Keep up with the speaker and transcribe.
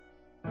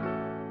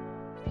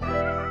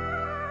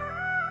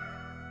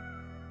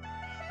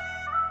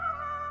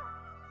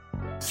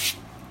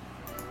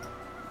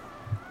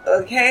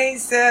Okay,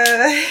 so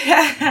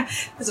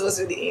this was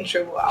the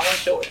intro, but I'm not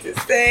sure what to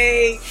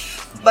say.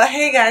 But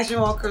hey guys, you're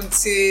welcome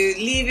to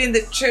Living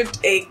the Truth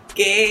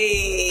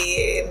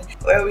Again,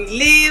 where we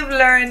live,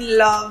 learn,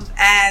 love,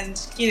 and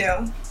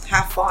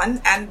have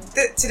fun. And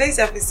today's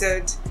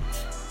episode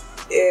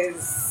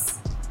is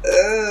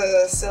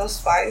so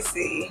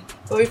spicy.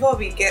 But before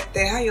we get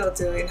there, how y'all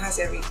doing? How's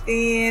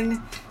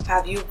everything?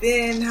 Have you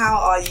been? How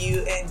are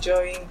you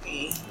enjoying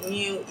the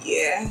new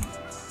year?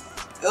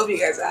 I hope you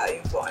guys are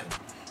having fun.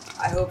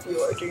 I hope you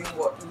are doing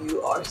what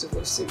you are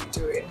supposed to be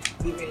doing,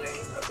 living,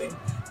 learning, loving.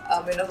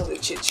 Enough of the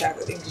chit chat.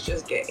 I think to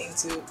just get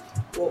into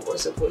what we're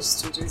supposed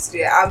to do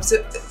today.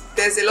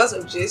 There's a lot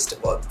of gist,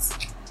 but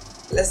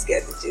let's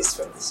get the gist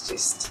from this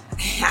gist.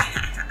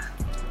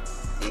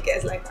 You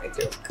guys like my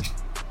joke?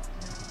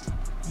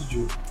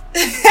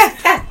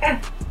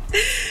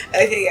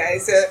 Okay,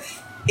 guys. So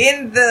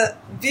in the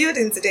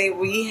building today,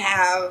 we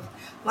have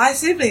my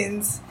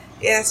siblings.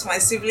 Yes, my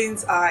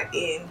siblings are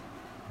in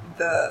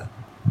the.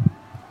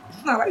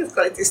 I like to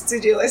call it a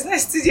studio. It's not a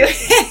studio.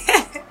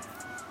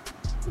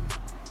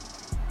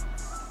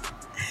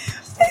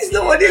 There's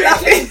nobody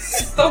laughing.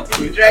 Stop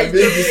it, right? I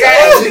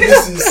think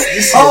this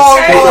is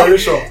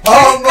preparation.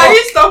 Can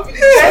you stop it? I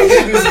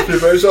think this is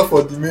preparation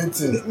for the main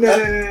thing. No.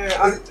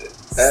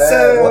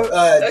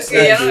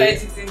 Okay, you're not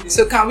editing this.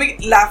 So can we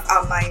laugh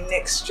at my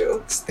next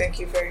jokes? Thank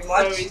you very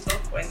much. Sorry, it's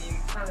not funny. You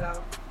can't laugh.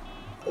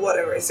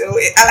 Whatever. So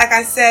like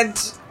I said,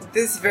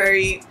 this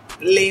very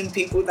lame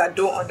people that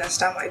don't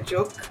understand my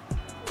joke,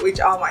 which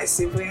are my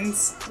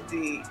siblings,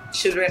 the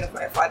children of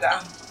my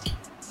father.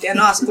 They're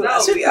not as cool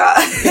as we are.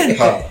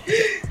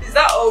 Is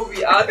that all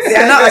we are?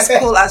 They're not as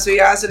cool as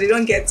we are, so they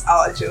don't get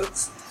our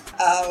jokes.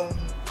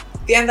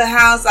 In the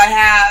house, I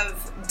have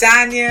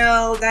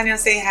Daniel. Daniel,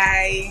 say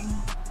hi.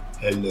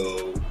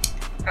 Hello.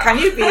 Can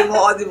you be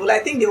more audible? I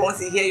think they want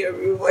to hear your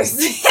real voice.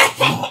 So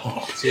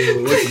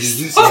what is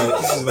this?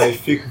 This is my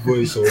fake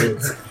voice or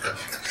what?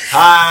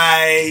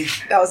 Hi.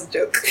 That was a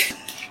joke.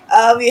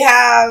 We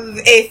have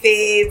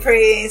Efe,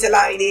 Prince,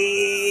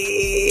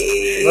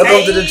 Olamide.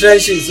 Welcome to the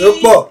trenches. We're at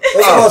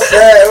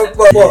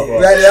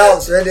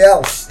the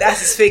house. That's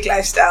his fake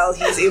lifestyle.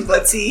 He's in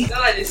body. Not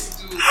like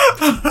this do.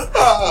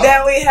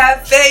 Then we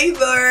have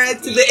Favor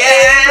to the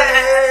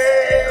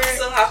I'm end.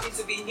 so happy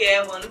to be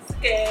here once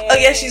again. Oh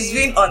yeah, she's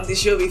been on the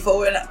show before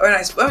when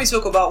we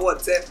spoke about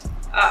what? we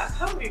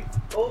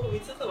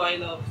talked about a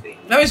lot of things.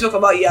 When we spoke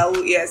about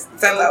Yahoo, yes, the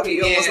time that we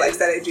almost like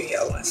started doing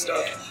Yahoo and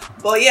stuff.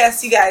 But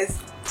yes, you guys.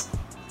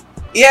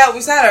 Yeah,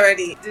 we started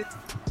already.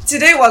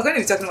 Today we're going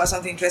to be talking about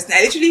something interesting.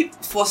 I literally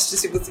forced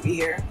these people to be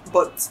here,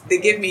 but they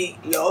gave me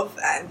love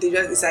and they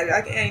just decided,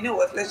 okay, you know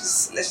what,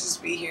 let's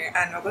just be here.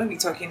 And we're going to be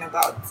talking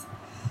about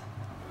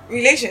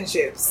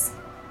relationships.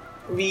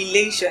 And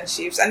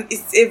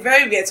it's a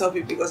very weird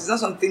topic because it's not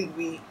something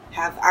we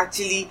have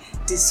actually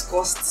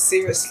discussed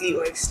seriously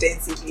or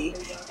extensively.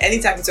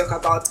 Anytime we talk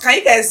about, can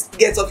you guys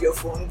get off your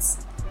phones?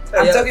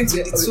 I'm talking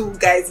to the two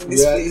guys in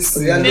this place.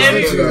 We are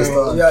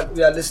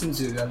listening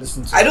to you.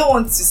 I don't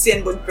want to see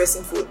anybody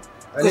pressing phone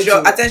because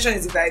your attention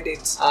is divided.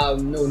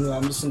 No,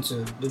 I'm listening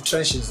to the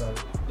trenches.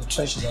 The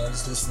trenches are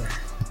listening.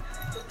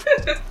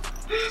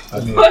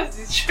 What's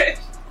the trench?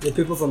 The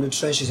people from the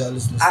trenches are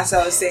listening. As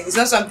I was saying, it's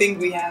not something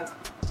we have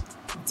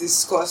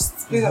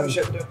discussed. Please have a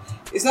shot though.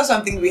 It's not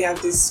something we have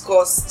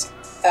discussed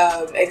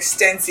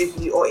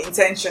extensively or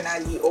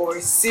intentionally or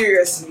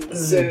seriously.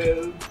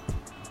 So.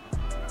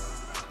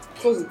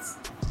 Close it.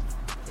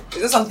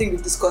 It's not something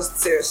we've discussed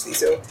seriously,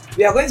 so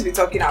we are going to be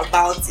talking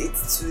about it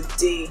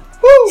today.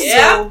 Woo!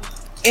 Yeah. So,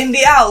 in the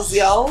house,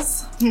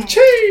 y'alls,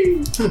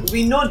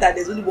 we know that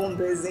there's only one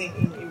person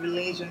in a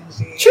relationship.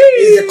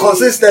 It's the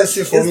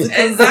consistency for me.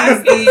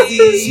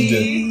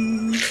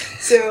 Exactly.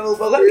 So,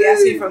 we're going to be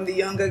asking from the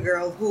younger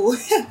girl who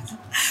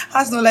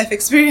has no life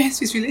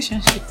experience with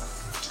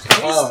relationships.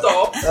 Can we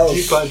stop?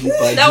 Deeper.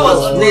 That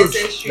was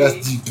unnecessary.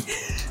 That's deep.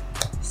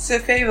 So,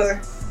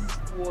 Favor,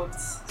 What?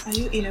 are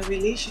you in a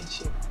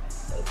relationship?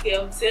 Okay,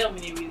 I'll say I'm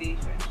in a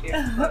relationship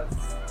because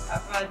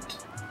I've had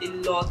a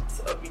lot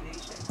of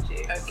relationships.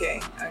 Okay.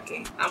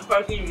 I'm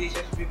currently in a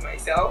relationship with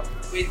myself,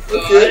 with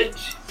God, Okay.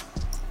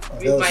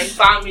 with my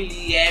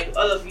family, with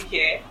all of you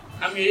here.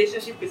 I'm in a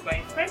relationship with my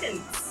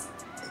friends.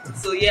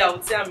 So yeah, I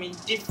would say I'm in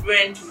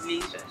different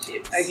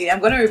relationships. Okay, I'm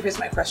going to rephrase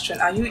my question.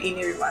 Are you in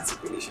a romantic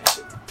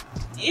relationship?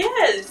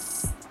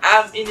 Yes,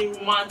 I'm in a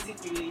romantic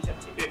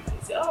relationship with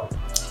myself.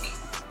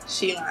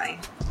 She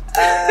lying.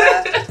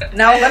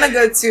 Now we're gonna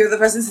go to the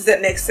person seated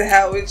next to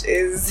her, which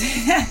is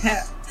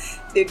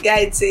the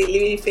guy say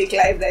living fake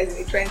life that is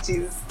in the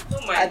trenches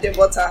at the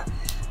bottom.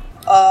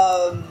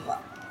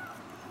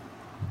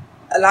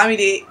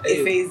 Olamide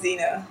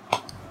Efe.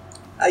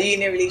 Are you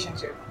in a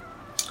relationship?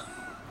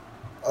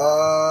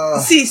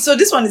 See, so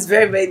this one is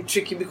very, very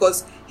tricky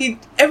because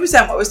every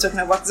time I'm always talking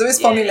about, it's always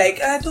for me like,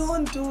 I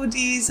don't do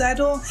this,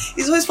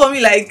 it's always for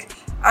me like,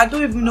 I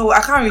don't even know,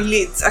 I can't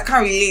relate.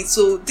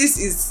 So this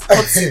is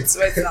hot seat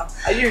right now.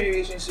 Are you in a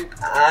relationship?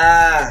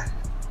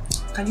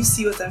 Can you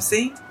see what I'm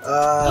saying?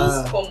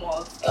 Just come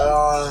out.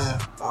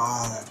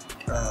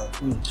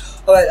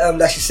 Alright,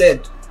 like she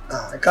said,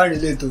 I can't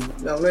relate to.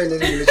 I'm not in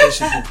any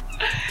relationship.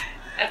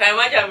 I can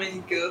imagine how many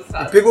girls The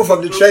have. people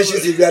from the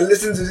trenches, if you are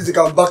listening to this, you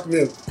can back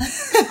me up.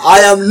 I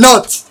am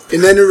not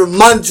in any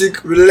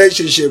romantic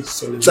relationship.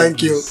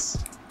 Thank you.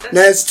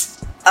 Next.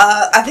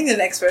 I think the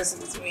next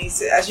person is me.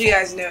 So, as you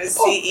guys know,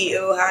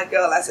 CEO Hard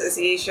Girl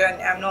Association.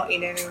 I'm not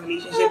in any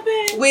relationship.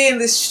 We're in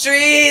the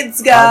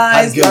streets,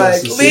 guys. Hard Girl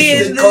Like, Association.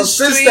 We're in the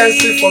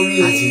consistency for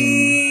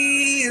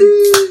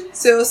streets.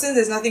 So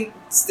since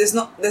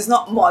there's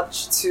not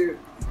much to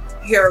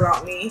hear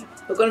about me,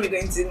 we're gonna be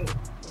going to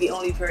the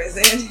only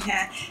person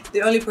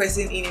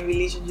in a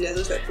relationship that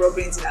looks like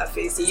problems in our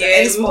faces. Yeah, And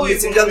any small we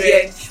meeting, will we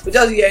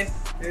just hearing,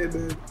 hey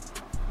babe.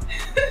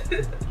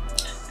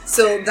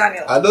 So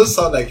Daniel, I don't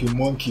sound like a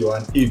monkey or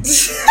an ape.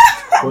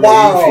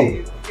 Wow.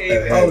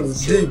 Okay, That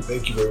was So, deep.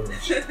 thank you very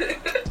much.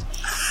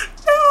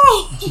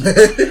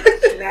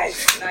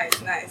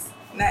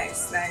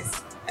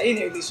 nice. Are you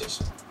in a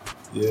relationship?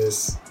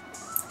 Yes.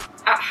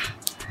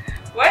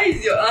 Why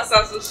is your answer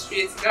so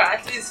straight? You can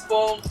at least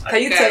form.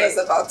 Can you tell us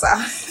about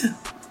her?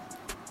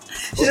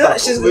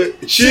 she's Wait, going to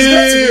be chill.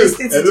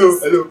 listening to Hello,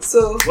 this. hello.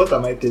 So What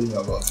am I telling you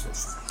about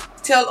first?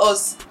 tell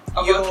us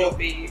About your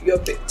babe.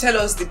 tell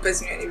us the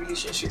person you're in a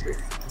relationship with.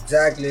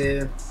 Exactly.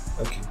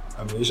 Okay,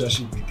 I'm in a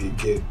relationship with a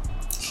girl.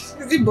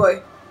 Is it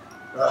boy?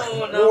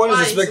 No one is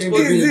fine, expecting to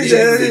suppose- be in a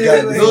relationship with a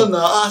guy. Like- No,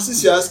 now, since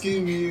you're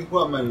asking me who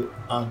am I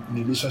I'm in a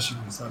relationship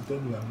with, I'm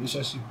telling you I'm in a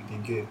relationship with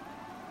a girl.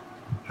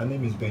 Her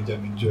name is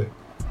Benjamin Joy.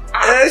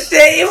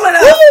 Shit, even my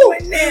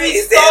name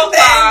is Stop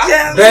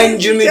her.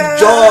 Benjamin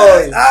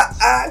Joy.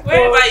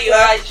 Wherever you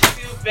are, you should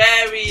feel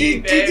very,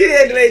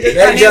 very.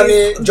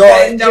 Benjamin Joy.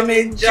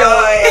 Benjamin Joy. If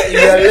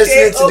you are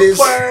listening to this,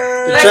 Like, I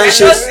trenches.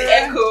 just the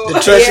echo. The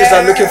trenches Yeah.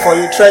 are looking for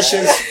you.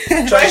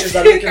 Trenches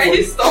are looking Can for you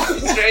you. stop the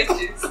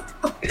trenches?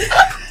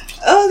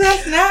 Oh,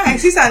 that's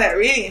nice. You sounded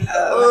really in love.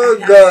 Oh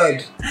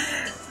God.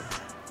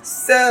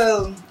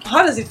 So,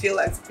 how does it feel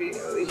like to be in a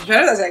relationship? I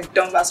know that's like a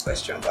dumb ass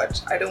question,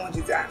 but I don't want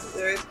you to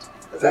answer it.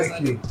 'cause that's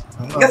Thank not you.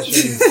 I'm the- not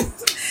sure.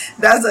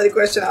 That's not the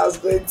question I was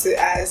going to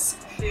ask.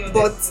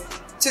 But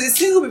to the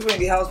single people in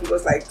the house,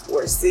 because like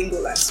we're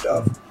single and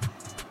stuff.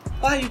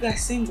 Why are you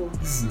guys single?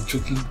 This is a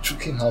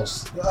choking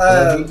house.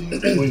 Um,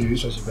 When you're in a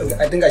relationship like I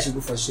that. think I should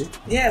go for shit.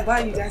 Yeah,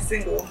 why are you guys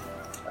single?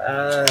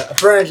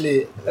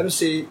 Apparently, let me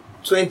say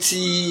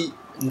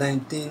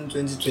 2019,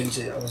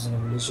 2020, I was in a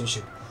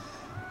relationship.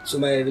 So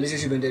my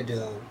relationship ended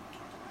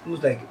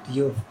almost like the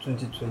year of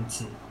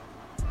 2020.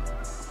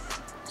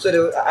 So they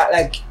were,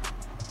 I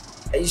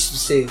used to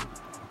say,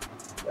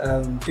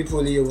 people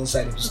only hear one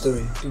side of the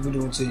story. People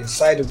don't want to hear your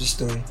side of the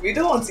story. We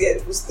don't want to hear the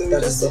full story,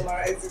 That just is it.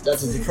 summarize it. That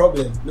is the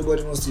problem.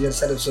 Nobody wants to hear the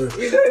side of the story.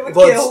 We don't even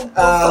But, care who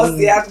caused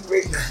the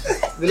heartbreak.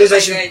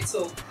 Relationship, Right,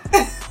 so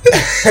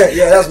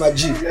yeah, that's my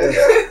G. Yeah.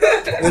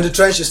 We're in the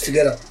trenches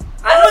together.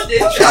 I know they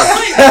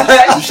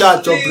You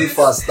should chop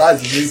breakfast.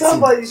 That's the main thing.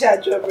 Somebody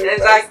should drop it.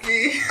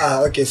 Exactly.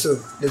 Okay, so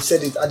they've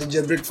said it at the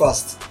jailbreak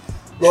fast.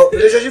 But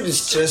relationship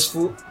is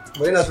stressful,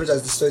 but in as much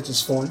as the story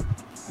is fun,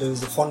 there is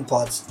the fun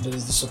part, there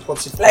is the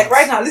supportive part. Like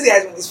right now, this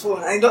guy's on his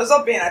phone and he does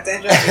not paying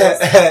attention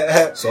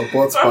to us.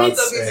 Support Probably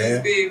parts. talking to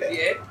his babe,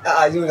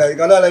 yeah. You know, you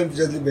cannot let him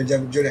just leave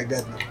Benjamin Joe like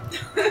that now.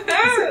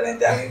 So then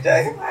tell me,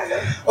 Joy, I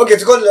love- Okay,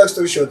 to cut the long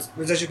story short,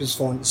 relationship is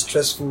fun, it's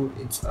stressful,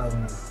 it's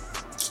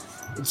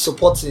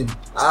supporting.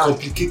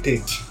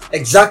 Complicated.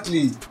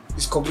 Exactly.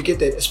 It's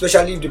complicated,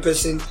 especially if the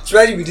person,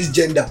 especially with this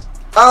gender.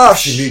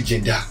 She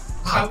gender.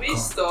 Can we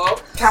stop?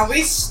 Can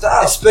we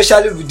stop?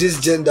 Especially with this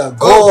gender.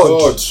 Oh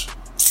God.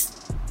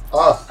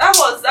 God. That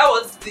was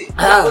the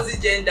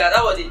opposite gender.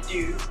 That's what they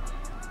do.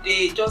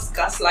 They just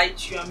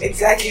gaslight you and make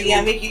Exactly, you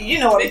yeah, feel, make you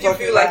know what make you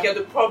feel like you're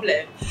the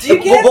problem. Do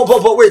you get?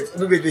 But wait. I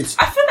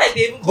feel like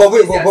they even But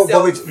wait, confuse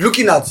but wait.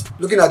 Looking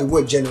at the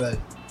word general,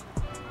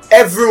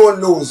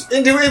 everyone knows.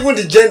 Even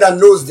the gender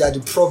knows they are the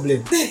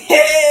problem.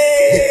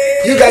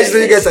 Hey! You guys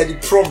are the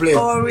problem.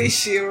 Oh,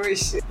 Rishi.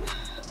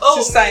 Oh,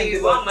 She's signed me,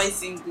 it why up. am I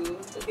single?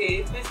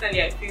 Okay,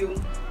 personally, I feel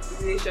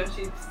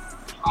relationships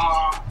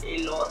are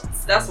a lot.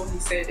 That's what he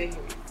said anyway.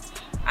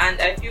 And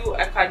I feel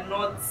I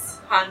cannot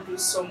handle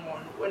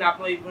someone when I've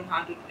not even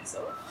handled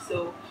myself.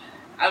 So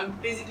I'm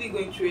basically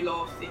going through a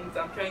lot of things.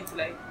 I'm trying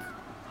to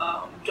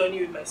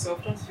journey with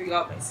myself, trying to figure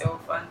out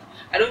myself, and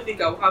I don't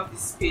think I will have the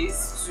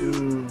space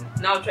to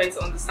now try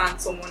to understand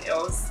someone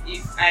else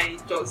if I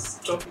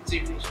just jump into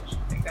a relationship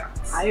like that.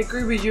 I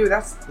agree with you.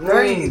 That's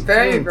very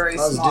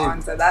That's small deep.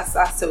 answer. That's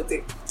so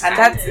deep. And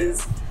that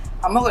is,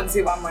 I'm not going to say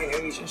I'm not in a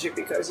relationship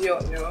because you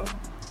don't know.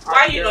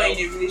 Why are you not in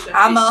a relationship?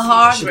 I'm a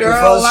hard She girl.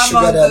 prefers I'm sugar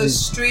on the daddy.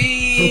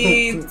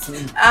 street.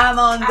 I'm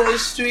on the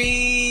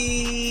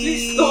street.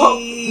 Please stop.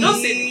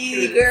 Don't say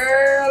the truth.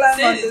 Girl, I'm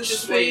Say on the the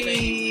truth when you're not in a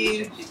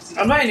street. relationship.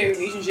 I'm not in a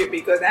relationship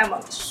because I'm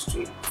on the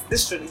street.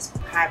 This street is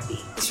happy.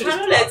 This street I is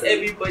don't let happy.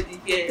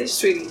 everything hear This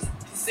street is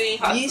saying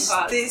heart to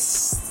heart. this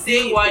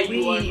Say why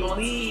you are not.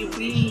 we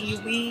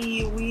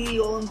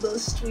on the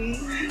street.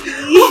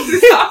 What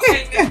is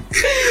happening?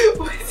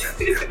 What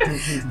is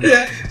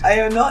I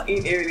am not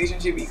in a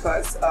relationship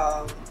because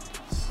why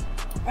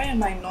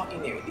am I not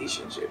in a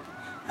relationship?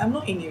 I'm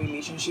not in a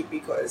relationship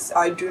because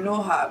I do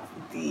not have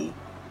the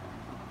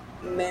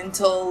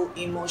mental,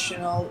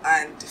 emotional,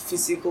 and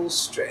physical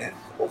strength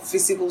or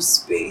physical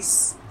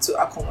space to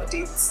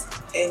accommodate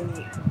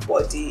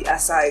anybody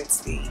aside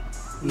the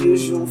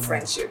usual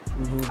friendship.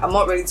 I'm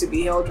not ready to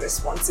be held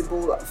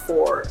responsible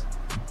for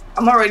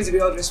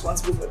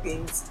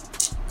things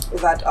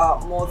that are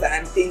more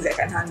than things I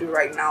can handle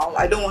right now.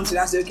 I don't want to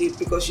now say, okay,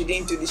 because she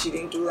didn't do this, she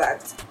didn't do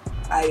that,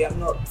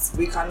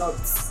 we cannot,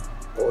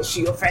 or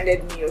she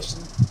offended me, or she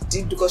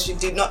did because she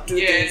did not do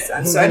this,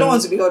 and so I don't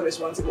want to be held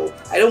responsible.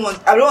 I don't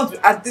want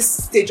to, at this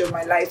stage of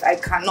my life, I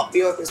cannot be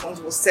held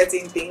responsible for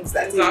certain things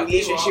that the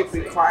relationship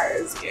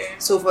requires.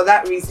 So for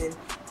that reason,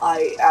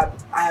 I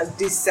have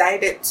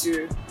decided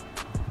to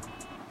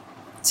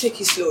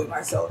take it slow with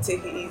myself,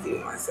 take it easy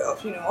with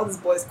myself. You know, all these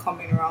boys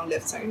coming around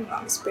left and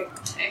I'm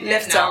expect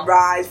left and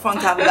right,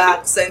 front and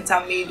back, center,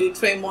 middle,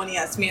 throwing money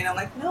at me, and I'm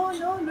like, no,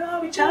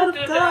 I'm a child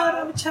of God,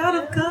 I'm a child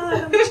of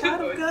God, I'm a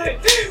child of God.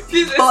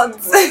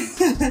 But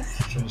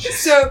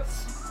so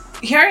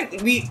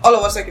hearing all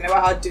of us talking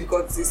about how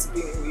difficult it is to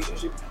be in a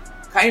relationship,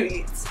 can you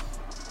relate?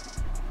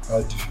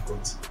 How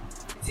difficult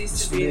it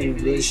is to be in a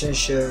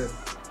relationship?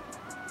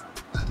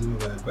 I don't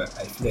know why, but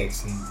I feel like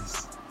saying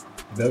this.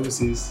 The Bible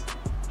says,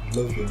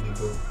 love your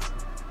neighbor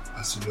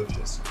as you love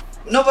yourself.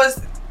 No, but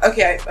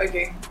okay, I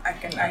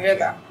hear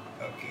that.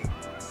 Okay,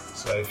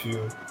 so I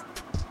feel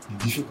the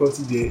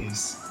difficulty there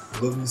is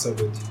loving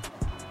somebody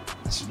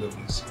as you love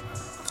yourself.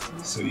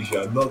 So if you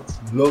are not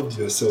loved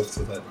yourself,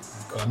 so that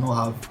you cannot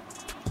have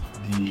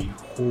the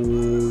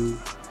whole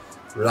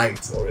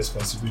right or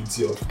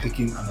responsibility of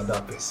taking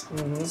another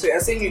person. So you're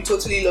saying you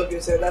totally love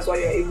yourself. That's why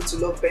you're able to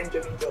love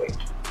Benjamin Joy.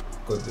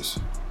 God bless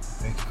you.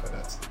 Thank you for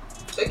that.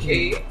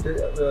 Okay.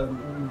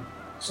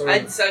 Sorry. I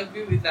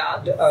disagree with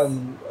that.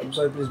 I'm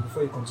sorry, please,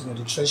 before you continue,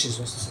 the trenches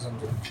wants to say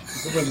something.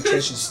 People in the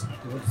trenches,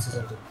 they want to say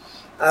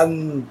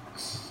something.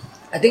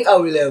 I think I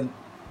will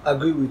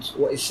agree with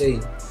what he's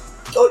saying.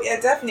 Oh, yeah,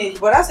 definitely.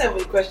 But that's not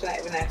the question I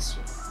even asked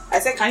you. I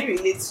said, can you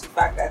relate to the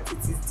fact that it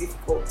is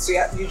difficult? So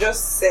you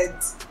just said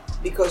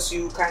because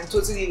you can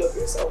totally love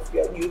yourself,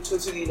 you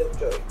totally love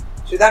Joy.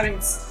 So that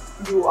means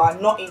you are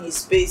not in a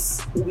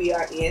space we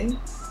are in.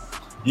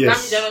 Yes. That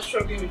means you're not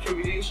struggling with your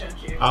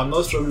relationship. I'm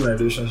not struggling with my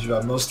relationship.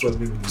 I'm not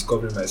struggling with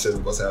discovering myself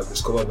because I have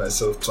discovered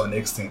myself to an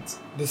extent.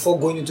 Before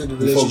going into the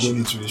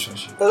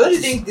relationship. But don't you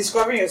think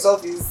discovering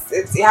yourself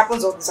it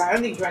happens all the time? I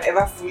don't think you can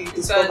ever fully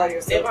discover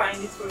yourself. Never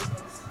in the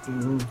process.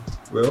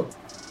 Well,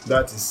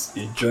 that is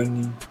a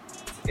journey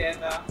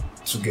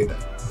together.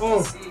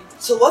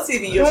 So what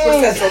if in your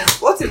process of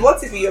what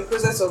if in your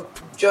process of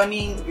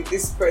journeying with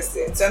this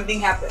person something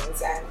happens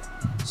and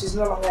she's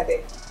no longer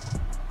there?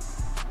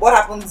 What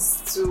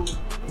happens to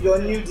your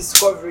new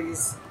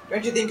discoveries?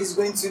 Don't you think it's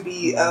going to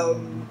be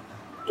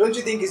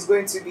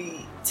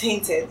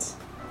tainted?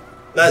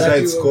 That's why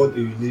it's called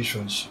a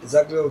relationship.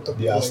 Exactly what we're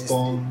talking There are about.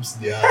 storms,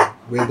 there are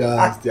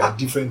weathers, there are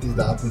different things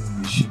that happen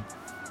in the ship.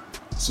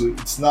 So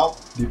it's now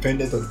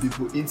dependent on the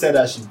people inside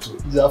that ship to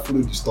either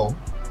follow the storm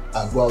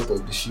and go out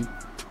of the ship,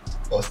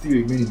 or still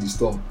remain in the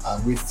storm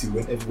and wait till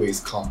when everywhere is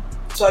calm.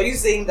 So are you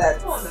saying that?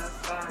 I don't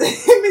understand.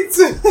 Me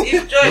too.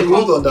 If Joy You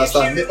won't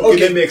understand. Okay,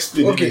 let me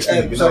explain.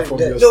 Sorry,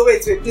 No,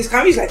 wait, please.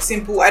 Can we like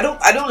simple? I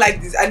don't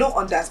like this. I don't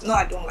understand. No,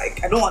 I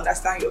don't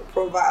understand your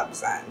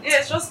proverbs and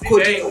it's just be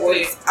coding very your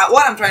clear. words.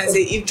 What I'm trying to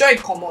say, if Joy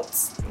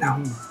comes now,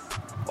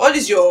 all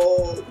is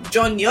your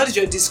journey, all is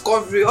your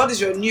discovery, all is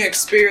your new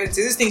experiences,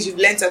 these things you've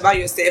learned about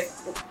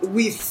yourself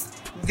with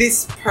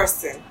this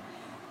person.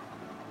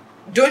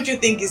 Don't you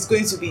think it's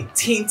going to be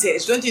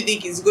tainted? Don't you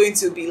think it's going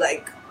to be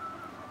like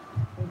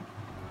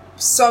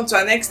some to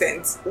an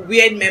extent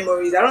weird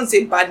memories? I don't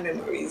say bad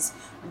memories,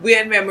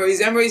 weird memories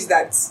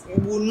that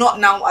will not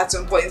now at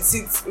some point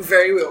sit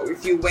very well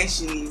with you when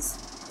she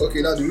leaves.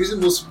 Okay, now the reason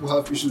most people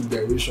have issues with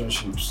their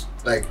relationships,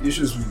 like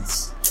issues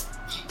with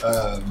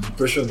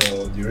depression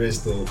or the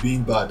rest or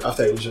being bad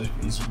after a relationship,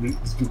 is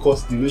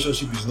because the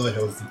relationship is not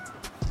healthy.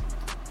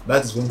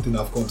 That is one thing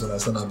I've come to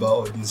understand about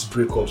all these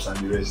breakups and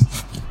the rest.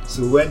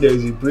 So when there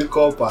is a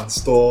breakup and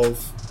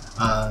stuff,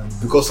 and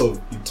because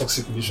of a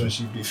toxic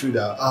relationship, they feel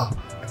that I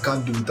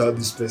can't do without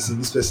this person.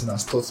 This person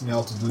has taught me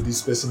how to do.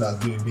 This person has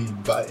been with me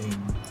in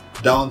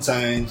down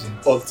times, in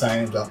up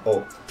times, and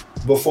all.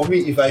 But for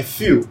me, if I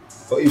feel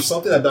or if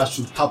something like that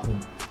should happen,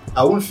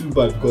 I won't feel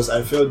bad because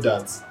I felt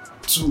that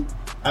to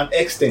an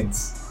extent,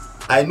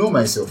 I know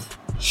myself.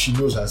 She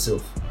knows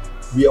herself.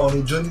 We are on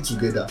a journey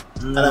together,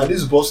 and at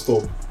this bus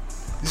stop,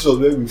 this was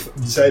where we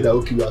decided that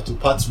okay, we have to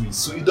part ways.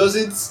 So it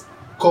doesn't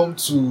come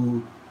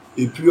to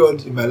a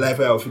period in my life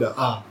where I feel that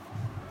I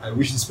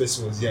wish this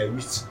person was here.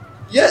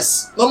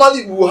 Yes,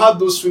 normally we will have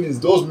those feelings,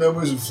 those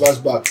memories will flash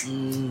back,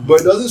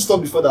 but it doesn't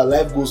stop the fact that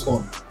life goes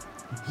on.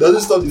 It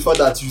doesn't stop the fact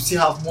that you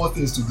still have more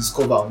things to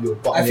discover on your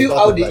part. I feel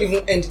how they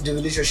even end the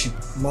relationship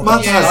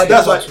matters. Yeah.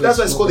 That's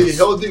why it's called a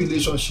healthy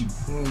relationship.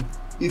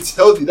 It's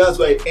healthy. That's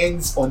why it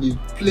ends on a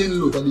plain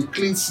note, on a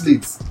clean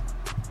slate.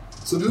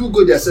 So people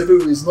go their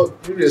separate ways, not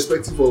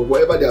irrespective of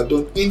whatever they have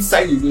done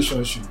inside the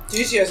relationship. Do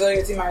you see yourself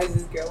getting married to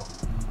this girl?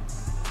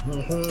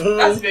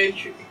 That's very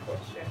tricky.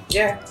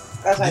 Yeah,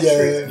 that's how it's Yeah,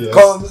 true. Yes.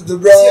 comes the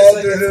bride.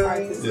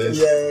 Yes. Yeah. You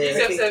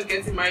see Okay. yourself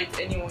getting married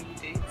to anyone you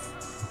date.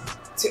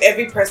 To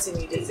every person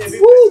you It's date. every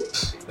Woo.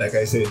 person. Like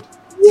I said,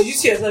 Did you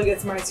see yourself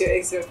get married to your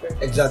ex-girlfriend?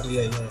 Exactly.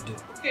 Yeah, I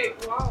did. Okay,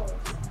 wow.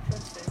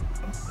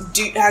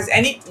 Interesting. Has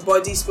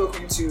anybody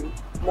spoken to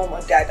mom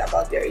or dad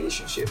about their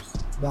relationships?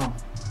 Bam.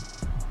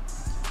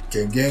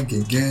 gang.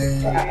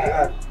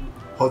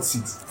 Hot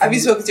seat. Have you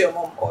spoken to your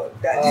mom or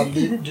dad?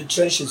 The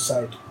trenches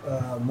side.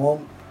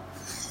 Mom,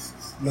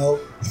 no.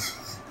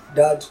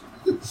 Dad,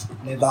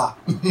 never.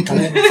 Can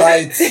I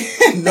fight?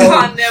 No.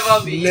 Can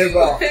never be.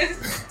 Never.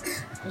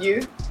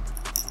 You?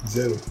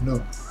 Zero.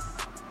 No.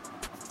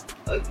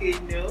 Okay,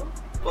 no.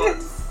 But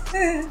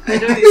I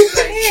don't need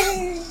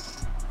like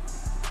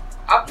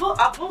I've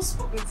not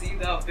spoken to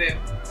either of them.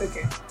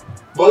 Okay.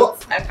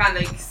 But I can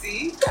like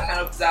see, I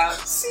can observe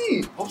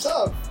see,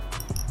 observe.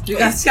 You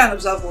can see and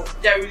observe what?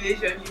 their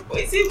relationship. But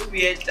it seems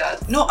weird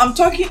that No, I'm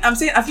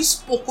saying, have you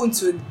spoken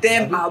to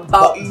them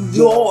about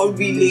your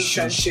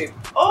relationship?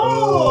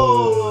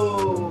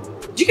 oh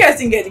Do you guys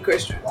didn't get the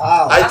question?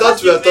 Wow. I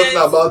thought we were talking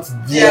about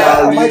Yeah,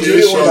 their am I the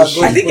only one that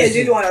relationship. got I think the I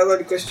did one I got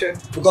the question.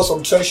 Because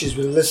some trenches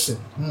will listen.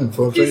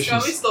 For please can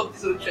we friendships. stop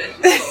this whole trench?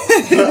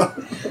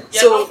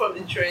 You're So, not from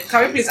the trench.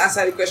 Can we please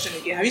answer the question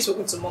again? Have you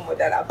spoken to mom or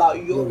dad about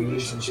your Your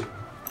relationship?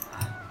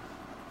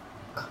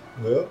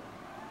 Well,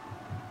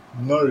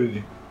 not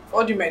really.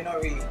 What do you mean,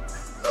 not really?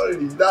 Not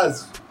really.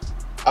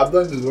 I've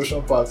done the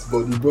Russian part,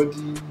 but the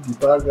body, the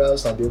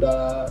paragraphs, and the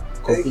other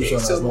conclusion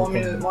Okay, so has not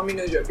come. mommy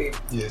knows your babe.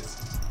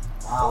 Yes.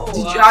 Wow. Oh,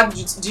 Did wow. you how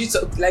did you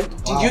talk, like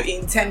did Wow. you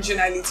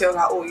intentionally tell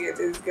her, oh yeah,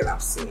 this girl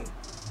I've seen?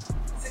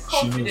 It's a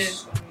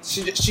confidence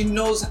for me. She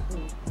knows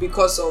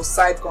because of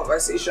side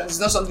conversations. It's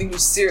not something you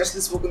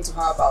seriously spoken to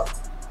her about.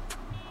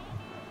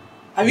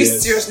 Have you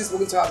Yes. seriously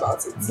spoken to her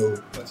about it? No,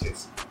 not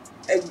yet.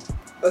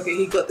 Okay,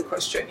 he got the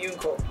question. You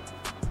call.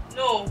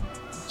 No.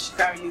 She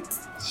can't relate.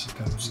 She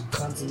can read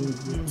Can't believe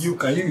it.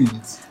 Can you read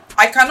it?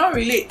 I cannot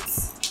relate.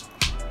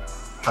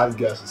 Hard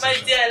gas My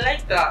association. dear, I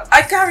like that.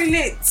 I can't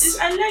relate.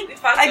 I like the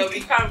fact I- that we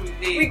can't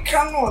relate. We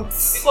cannot.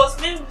 Because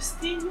men will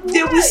stay in your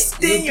They will life.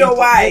 stain your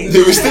wife. They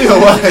will stay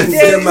your wife. They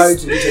Get will married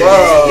to each other.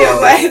 Wow. stain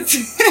your wife.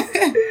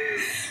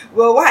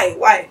 Well,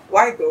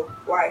 why though?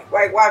 Why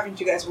haven't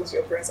you guys spoken to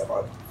your parents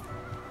about it?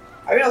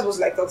 Are you not supposed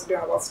to like talk to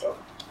them about stuff?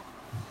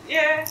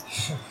 Yeah.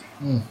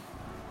 Hmm.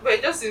 But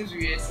it just seems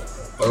weird.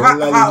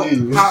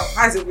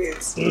 How is it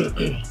weird?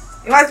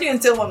 Imagine you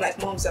tell mom like,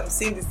 mom, so I'm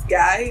seeing this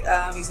guy.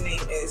 His name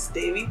is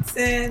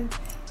Davidson.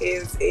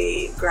 He's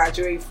a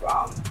graduate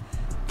from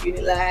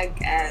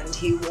Unilag and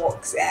he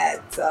works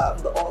at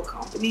the oil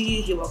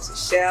company. He works at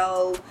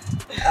Shell.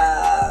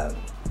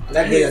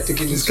 Like where you're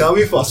taking This this. can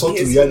we for assault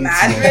to His reality? my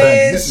marriage.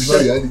 friend. This is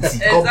not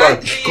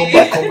reality. Come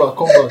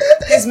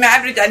back. He's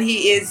married and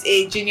he is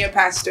a junior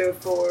pastor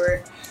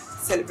for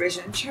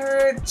Celebration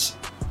Church.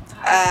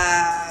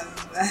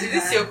 Is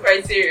this your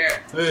criteria?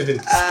 Hey,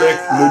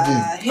 spec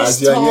loading. He's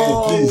As you are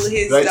tall, hearing, please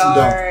he's write it down.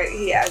 dark,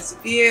 he has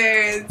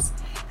beards,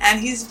 and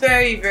he's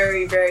very,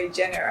 very, very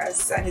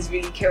generous and he's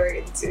really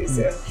caring too.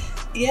 So,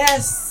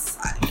 yes,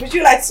 would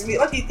you like to meet?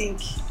 What do you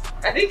think?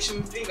 I think she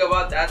will think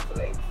about that for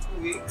like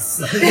weeks.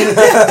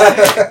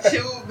 She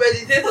will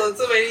meditate on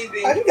so many I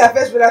things. think her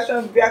first reaction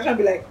will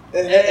be like,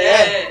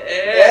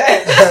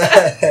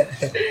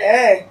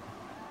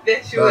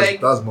 Then she will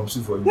like, That's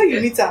Momsi for Where you.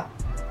 you meet her?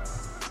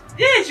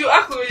 yeah, she will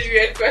ask me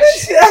weird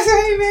questions. That's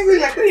why you make me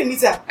like, where you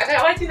meet her? And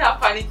I'm watching her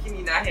panicking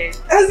in her head.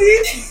 As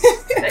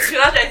it? Like she'll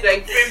not try to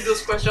like frame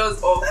those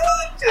questions of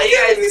She's are you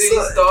going guys to be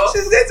doing stuff?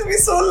 She's going to be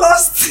so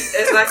lost.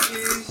 Exactly.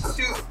 She's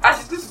going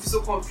to be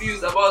so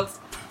confused about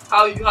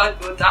how you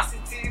had the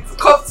audacity to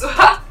come to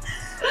her.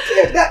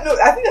 Yeah, no,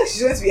 I think that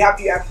she's going to be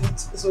happy you actually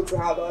spoke to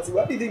her about it.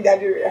 What do you think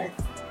Daddy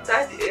react?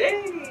 Daddy,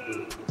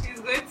 hey, she's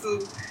going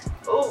to.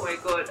 Oh my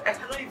god, I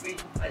cannot even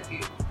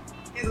imagine.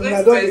 He's going I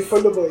to don't they first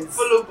follow boys.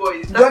 follow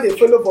boys. Don't they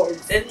follow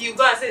boys? Then he'll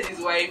go and send his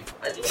wife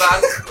at the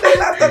back.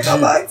 Let's talk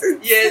about it.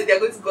 Yes, they're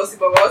going to gossip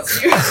about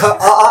you.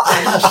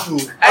 That's true.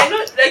 I know,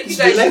 like you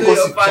They guys like know your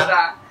gossip,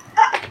 father.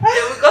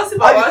 They will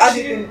gossip How about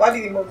do you you. think? How do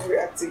you think mom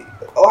react to it?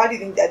 Or how do you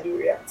think Daddy will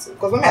react to it?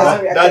 Because when has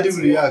not reacted Daddy to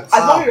will you. react.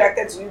 Has not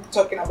reacted to you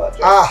talking about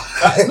you.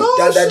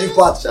 That daddy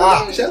part.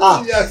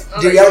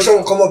 The reaction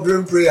will come up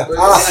during prayer.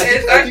 I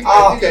think I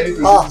need to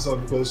do Ah. this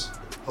one because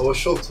I was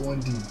shocked one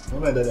day.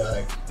 When my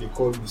dad they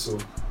called me so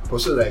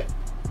like,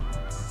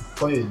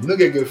 Kanye, you don't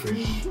get girlfriend.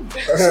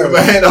 So in my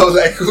head I was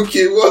like,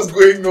 okay, what's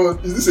going on?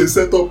 Is this a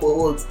setup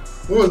or what?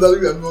 When was that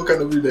looking at me, what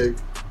kind of be like,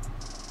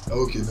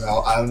 okay, now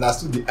I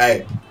understood the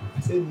eye. I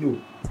said no.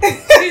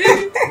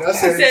 I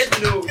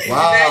said no.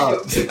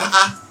 Wow. He He said,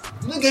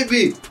 you don't get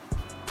babe.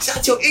 He said,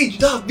 at your age, you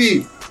don't have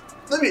babe.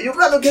 No, your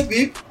brother don't get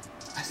babe.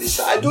 I said,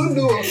 sir, I don't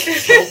know.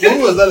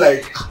 When was that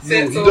like,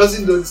 no, he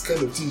doesn't do this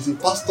kind of thing. He's a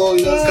pastor,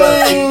 he does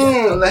kind of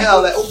thing. I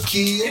was like,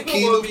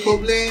 okay, no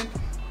problem.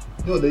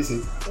 You know what they say?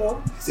 No?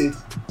 He said,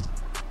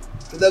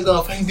 they're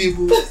gonna find babe.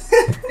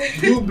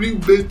 If you bring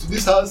babe to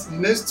this house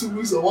in the next 2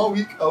 weeks or 1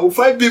 week, I will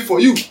find babe for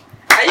you.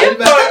 Are you And in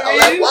my head, I'm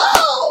like,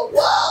 for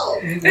wow.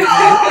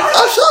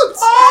 I'm shocked.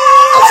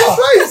 I'm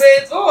surprised.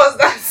 Wait, what was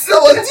that?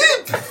 That was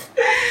deep.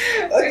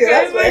 Okay,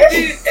 that's fine.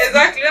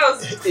 Exactly, that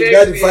was If very you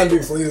had to weird. find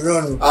it for you,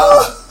 run.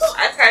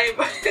 I can't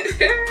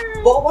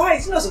imagine. But why?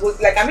 It's not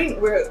supposed. Like, I mean,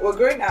 we're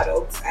growing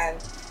adults and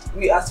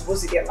we are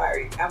supposed to get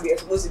married and we are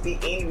supposed to be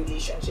in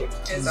relationships.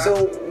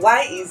 Exactly. So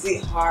why is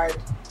it hard?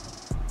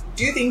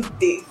 Do you think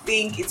they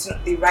think it's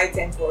not the right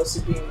time for us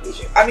to be in a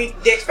relationship? I mean,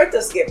 they expect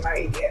us to get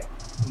married, yeah.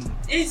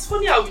 It's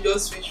funny how we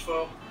just switch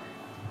from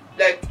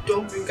like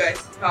don't bring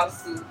guys to the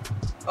house to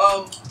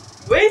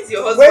where's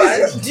your husband?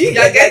 Where's your, do you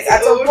You're get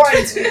at some old.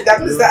 point that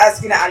people start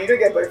asking her and you don't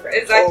get boyfriend?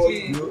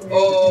 Exactly. Or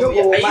Or you don't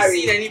go are you married.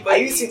 seeing Are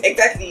anybody? you seeing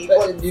exactly?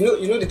 But you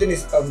know the thing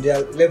is there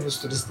are levels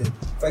to this thing.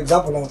 For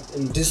example, now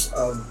in this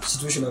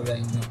situation that we are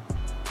in now,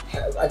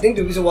 I think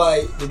the reason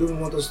why they don't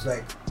want us to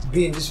like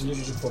be in this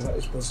relationship for now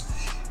is because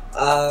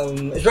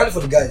especially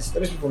for the guys.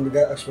 Let me speak from the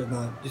guy aspect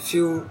now. They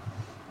feel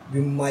we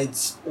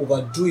might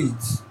overdo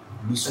it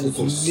Lose and it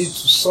will focus. lead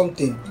to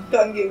something.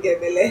 Don't give get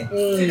belly.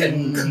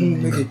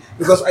 Okay,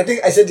 because I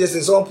think I said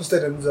yesterday, someone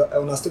posted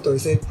on our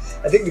status. He said,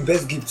 "I think the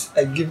best gift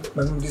I give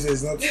my mom this year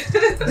is not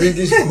bring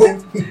this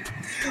home, was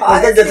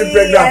not getting I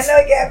pregnant."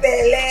 don't get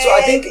belly. So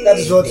I think that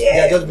is what they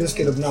Yeah. are just being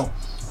scared of now.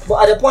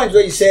 But at the point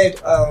where he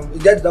said, he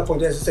get to that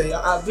point where he said,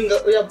 bring her,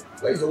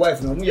 where is the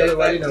wife now? They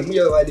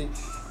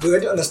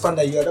already understand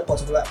that you are at that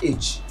particular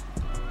age.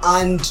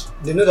 And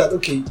they know that,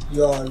 okay,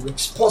 you are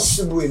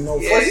responsible enough.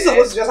 Was it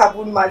supposed to just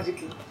happen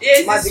magically? Yeah,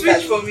 it's a Magically.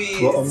 switch for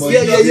me. Well,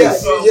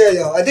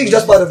 Yeah. I think it's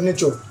just part of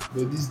nature.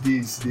 But these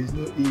days, there's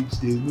no age,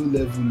 there's no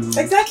level. Oh.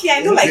 Exactly,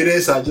 I know, like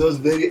Parents are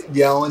just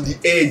they are on the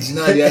edge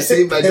now. They are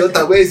saying, "My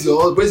daughter, where's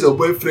your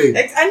boyfriend?"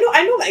 I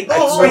know, like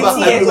I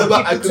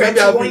remember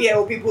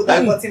 21-year-old people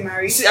that I- gotten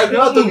married. See, I've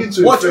never talking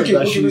to a What? friend Okay,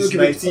 that okay, she was okay,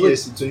 19 okay.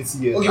 years to 20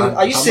 years. Okay, and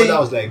are you her saying- mother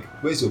was like,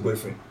 "Where's your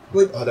boyfriend?"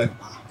 Wait. I was like,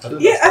 I don't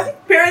Yeah, I understand.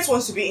 think parents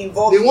want to be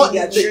involved They want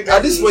in their children.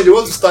 at this point they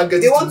want to start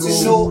getting They want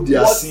to know who they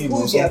are what seeing who or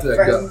their something like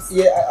that. friends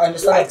Yeah, I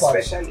understand like, that part.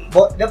 especially.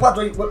 But the part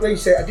where you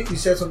said, I think you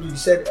said something. You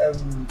said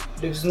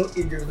there's no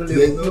age, there's no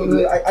There's level.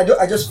 no-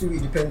 I just feel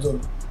it depends on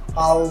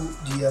how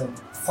the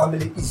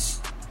family is.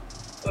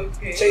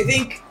 Okay. So you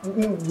think?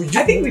 Would you,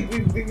 I think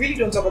we really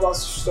don't talk about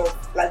stuff.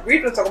 Like we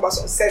really don't talk about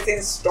some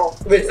certain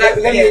stuff. Wait,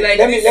 Exactly, let me like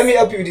let me this let me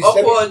help you with this.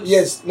 upward.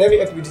 Let me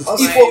help you with this.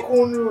 Also, If,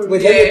 Right.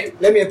 wait, Yeah.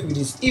 let me help you with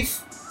this.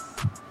 If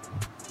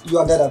you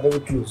and dad are very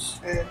close,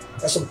 Uh,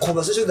 there's some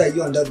conversations that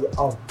you and dad will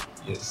have,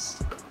 Yes,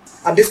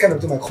 and this kind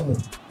of thing might come up.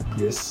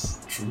 yes,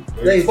 true.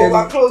 Where you but tell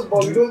we're me, close,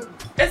 but we don't.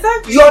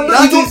 Exactly. you are not,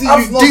 That you don't is, have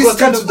you've not this gotten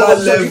kind to of that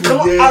conversation. You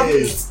level, cannot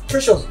yes. have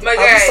precious. My Have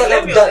guy, you sat down let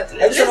with me dad?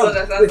 understand Have you sat down-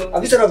 something. wait,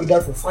 have you sat down with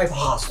dad for 5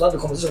 hours to have a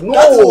conversation? No,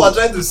 That's what we're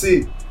trying to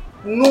say.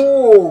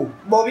 no.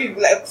 But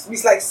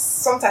it's like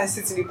sometimes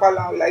sit in the parlor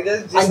and we like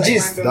just And like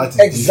gist, random. That is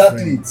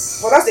Exactly. different.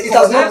 But that's the It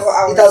has conversation for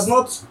hours. not. It has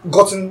not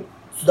gotten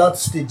to that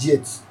stage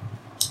yet.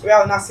 We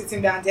are not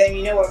sitting down telling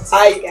you know what.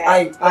 Okay,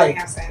 I've had like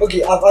let's say I've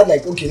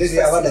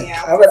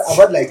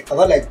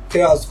had like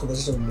 3 hours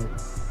conversation with him.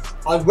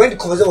 And when the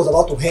conversation was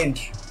about to end,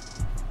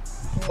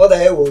 what the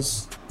hell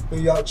was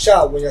when you're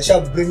sharp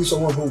bringing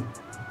someone home,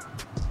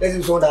 let's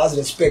say someone that has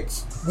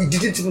respect. We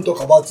didn't even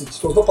talk about it.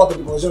 It was not part of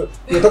the conversation.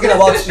 We were talking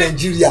about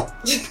Nigeria.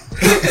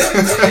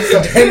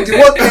 Then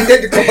what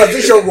ended the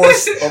conversation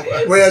was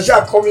when you're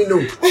sharp coming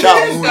home.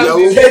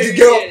 Let the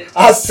girl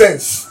has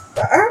sense.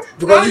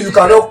 Because you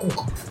cannot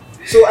cook.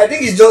 So I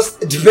think it just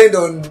depends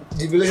on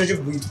the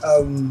relationship with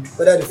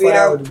whether the We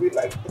father or have the, with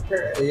like the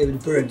parents. with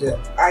the parent. Yeah.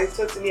 I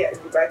totally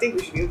agree, but I think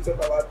we should be able to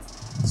talk about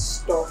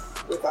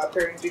stuff with our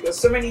parents because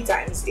so many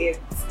times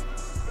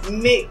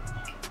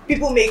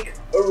people make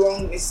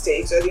wrong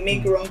mistakes or they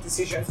make wrong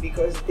decisions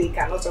because they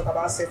cannot talk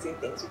about certain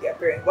things with their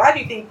parents. But how do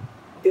you think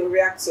they'll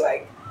react to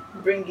like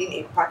bringing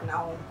a partner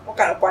home? What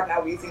kind of partner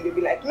will you think they'll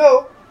be like?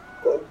 No,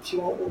 God, she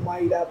won't go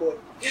marry that boy.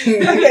 I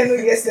can know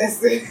yes,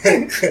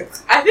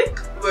 I think,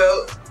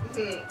 well,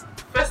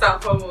 first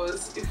and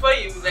foremost, before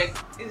you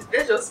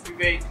let's just be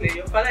very clear.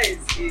 Your father is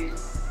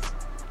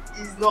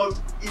not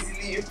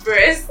easily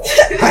impressed.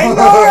 I know,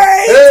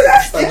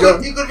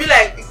 right? You could be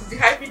like, you could be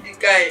hyping the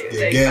guy,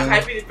 like Again.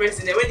 hyping the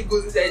person, and when he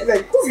goes inside,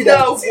 Like, who sit be that?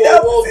 down, Sit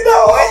down, whoa, sit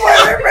down. Oh my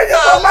friend,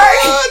 you're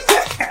married.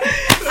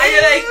 and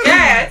you're like,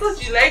 guy, I thought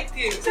you liked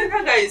him. So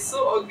that guy is so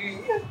ugly.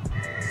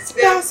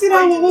 Sit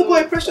down, whoa,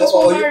 boy, precious,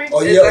 Oh for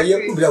yeah,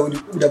 married. who be that with the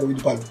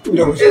panel? Who be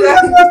that with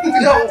Exactly.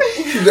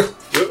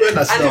 Where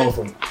does that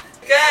from?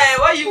 Guy,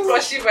 why are you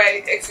crushing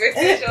my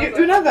expectations?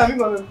 You're not gonna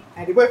be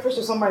and the boy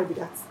precious on married with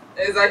that.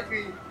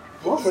 Exactly.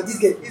 What for this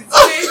girl?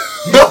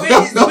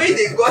 It's the way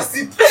they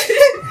gossip.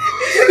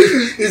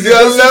 Is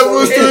there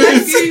levels to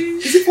it? Exactly.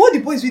 Is it for the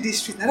boys with this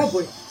street? Now that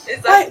boy.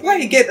 Exactly. Why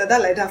you get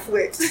that like that for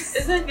it?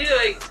 Exactly,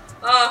 like,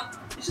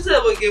 you should say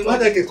about game. Why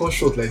did I get cut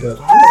short like that?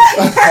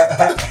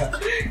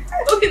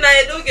 Okay, now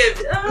you don't get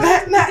it.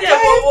 Nah, Yeah,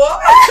 but what?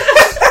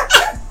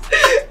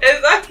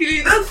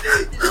 Exactly.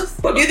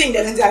 But do you think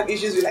they're going to have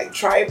issues with like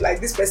tribe? Like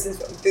this person's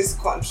from this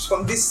country,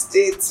 from this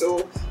state,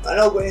 so we're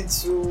not going I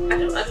to.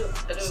 don't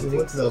So think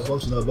what is I've come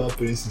to know about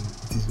parents is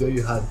it is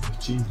very hard to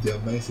change their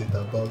mindset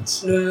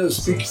about No,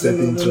 speak.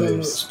 certain No.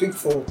 tribes. Speak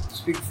for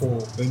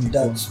When you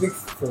that. come. Speak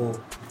for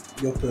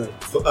Your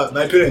parents. So,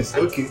 my parents,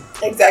 okay.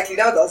 Exactly,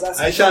 that was what I was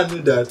I asking. shall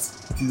know that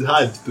it is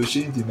hard to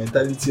change the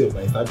mentality of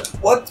my father.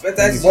 What When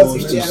better it What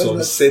comes is to it?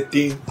 some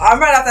certain. I'm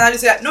right after that you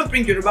say no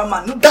bring Yoruba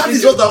man. No That bring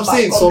is what Yoruba I'm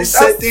saying. man. Some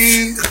That's-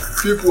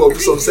 certain people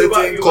of some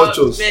certain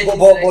cultures. But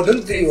don't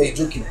you think he was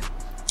joking?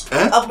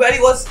 But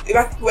it was we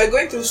were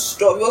going through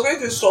stuff. He was going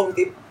through stuff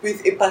with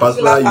a particular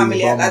Particular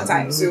family at Yoruba that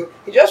man. time. So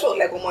it just felt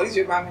like these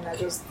Yoruba men are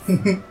just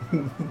they're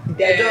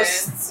Yeah.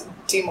 just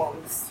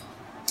demons.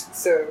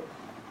 So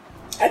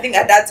I think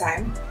at that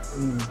time,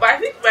 But I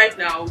think right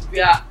now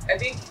I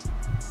think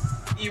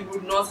you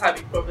would not have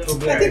a problem.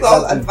 Problem. I think Exactly. we're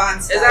all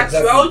advanced. Exactly,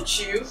 we're all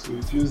chill. So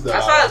it feels that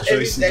As far as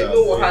choices everything, are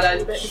no very wahala,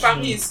 the much-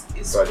 family is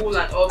Right. cool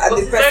and all. And But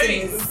the it's very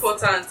person is-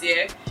 important,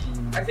 yeah.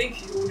 I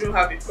think you wouldn't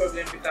have a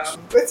problem with that.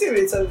 What's your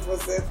return for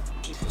self?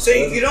 So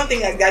you don't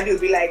think like daddy will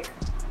be like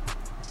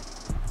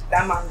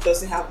that man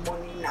doesn't have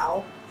money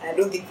now, and I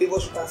don't think people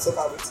should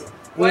suffer with him.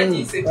 Why do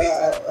you say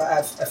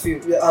I feel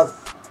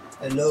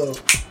hello.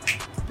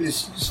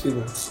 Please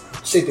favor.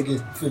 Say it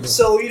again. Favor.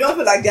 So you don't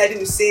feel like daddy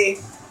will say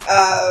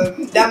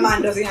that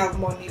man doesn't have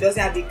money,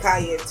 doesn't have a car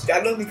yet.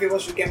 I don't think people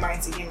should get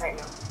married to him right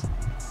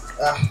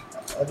now.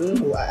 I don't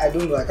know. I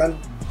don't know. I can't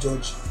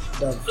judge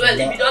that. Well, if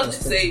that he doesn't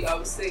aspect. say it, I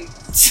would say it.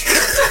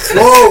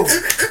 Whoa!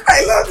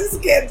 I love this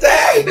kid.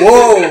 Dad.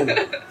 Whoa!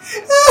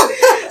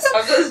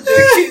 I'm just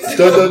joking.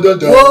 Dun, dun, dun,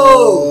 dun.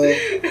 Whoa!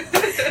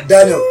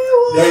 Daniel,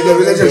 you're in a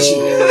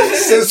relationship.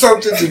 Say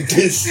something to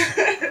this.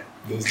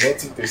 There's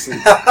nothing to say.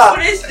 But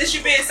there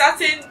should be a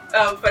certain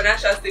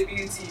financial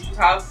stability you should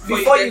have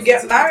Before you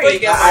get married. Before you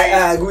get married.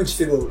 I agree with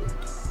favor.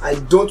 I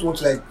don't want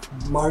to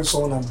marry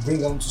someone and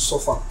bring them to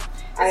suffer.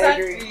 I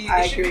Exactly. agree. There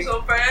I should be agree.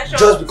 some financial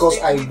Just because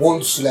I stability.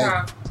 want to,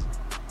 Yeah.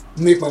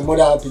 Make my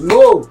mother happy.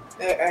 No!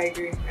 I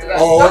agree. Exactly.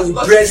 Or Just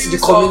because impress you the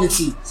feel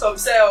community. Some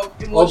self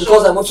Or emotion.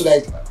 because I want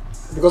to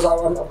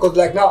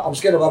because now I'm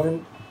scared of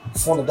having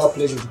fun of that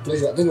pleasure. The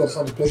pleasure. I don't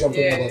understand the pleasure I'm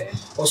talking Yeah.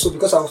 about. Also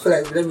because I feel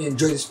like let me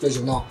enjoy this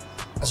pleasure now.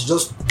 I should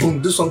just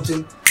boom, do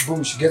something,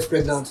 boom, she gets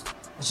pregnant.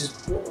 And she's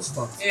what's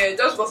that? Yeah,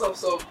 just because of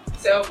some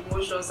self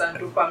emotions and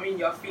dopamine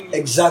you're feeling.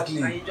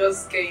 Exactly. And you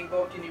just get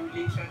involved in a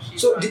relationship.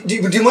 So and-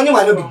 the money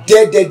might not be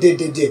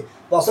there.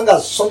 But as long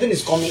as something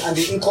is coming and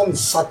the income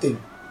is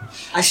certain,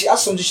 and she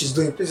has something she's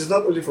doing, please, it's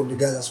not only from the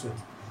guy's aspect.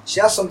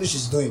 She has something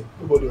she's doing.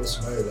 Nobody wants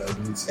to marry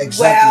liability.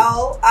 Exactly.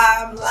 Well,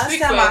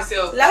 Speak for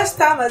yourself. last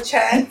time I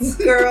checked,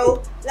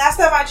 girl. Last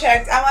time I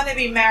checked, I want to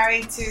be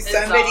married to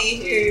somebody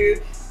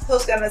Exactly.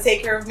 who's gonna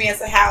take care of me as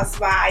a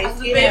housewife.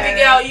 As a you baby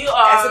know. girl, you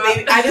are. As a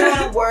baby, I don't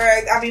want to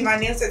work. I mean, my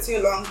nails are too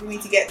long for me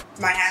to get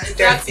my hands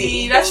Exactly,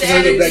 dirty. that's Those the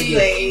energy.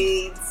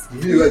 blades.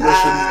 You like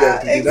just showing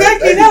that.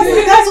 Exactly,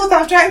 that's what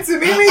I'm trying to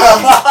mimic.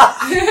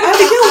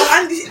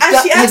 and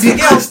she asked the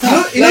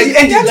girl, You know the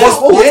ending. That's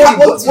What What will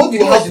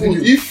will happen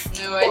happen if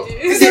No idea.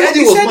 He The said,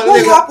 ending he was said my what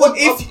leg. will happen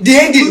if the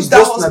ending lose that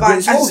burst my husband? brain?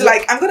 And she's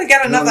like, I'm gonna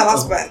get another No, no.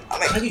 husband. I'm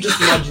like, Can you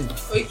just imagine?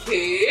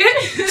 Okay.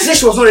 She said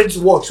she was not ready to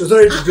work. She was not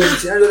ready to do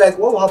anything. And you're like,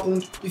 what will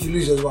happen if you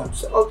lose your husband?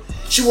 So,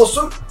 she was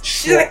so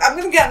she's sure. like, I'm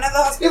gonna get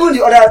another husband. Even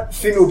the other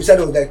female beside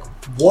her was like,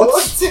 what?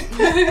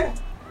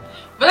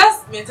 But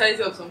that's the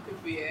mentality of some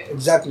people, yeah.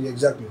 Exactly.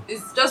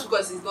 It's just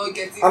because he's not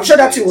getting. I'm sure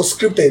that thing was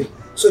scripted.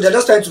 So they're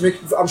just trying to make.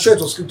 I'm sure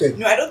it was scripted.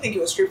 No, I don't think it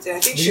was scripted. I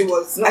think Did she you-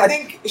 was. No, I I-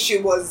 think she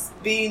was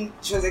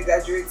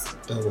exaggerating.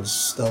 that was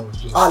just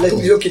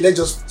Let's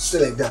just stay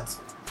like that.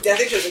 Yeah, I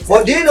think she was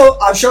But exaggerating. do you know?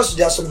 I'm sure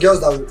there are some girls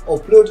that will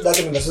upload that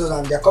kind of message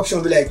and their caption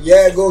will be like,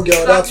 "Yeah, go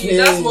girl, that's Exactly, me."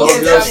 that's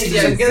what Yes,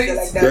 Yes, some yes. girls are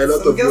like that. There are a lot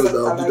Some of girls girls that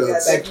are will do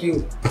like that. Like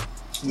you.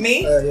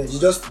 Me? Yeah, you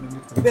just.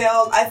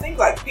 Well, I think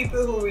like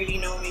people who really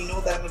know me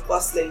know that I'm a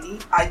boss lady.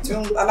 I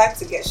like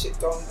to get shit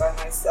done by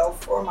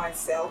myself for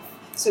myself.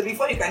 So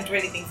before you can do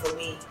anything for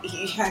me,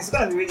 it's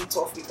gonna be really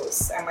tough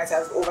because I might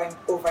have over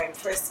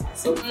impressed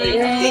myself. Before you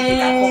can take it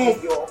and come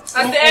with your That's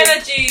the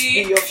energy.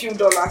 with your few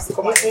dollars to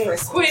come and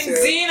impress me. Queen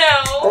So,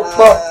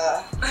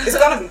 Zeno. it's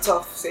gonna be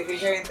tough. So if you're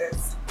hearing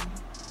this,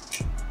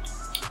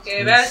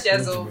 Okay, that's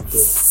Jazzo.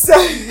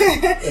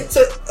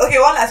 so okay.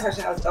 One last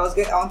question I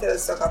wanted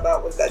to talk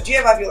about was that do you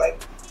ever feel like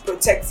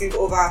protective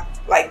over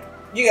like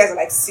you guys are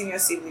like senior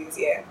siblings,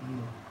 yeah?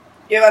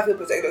 Do you ever feel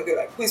protective? Okay,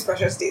 like who is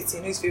precious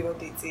dating, who is favor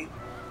dating?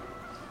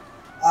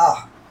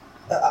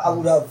 I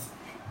would have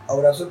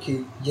said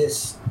okay,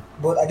 yes,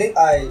 but I think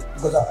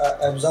because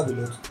I observe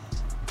a lot,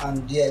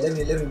 and yeah, let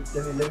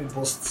me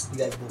bust you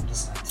guys both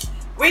this night.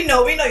 We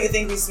know you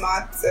think we're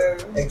smart. So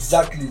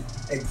Exactly.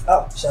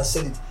 She has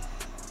said it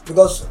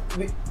because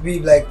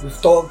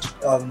we've talked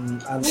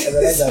and I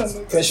realized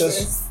that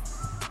Precious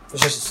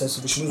is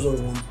sensible. She knows what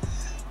we want.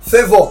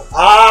 Favor.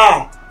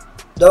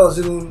 That was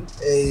even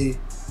a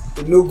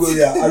no go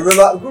there. I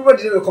remember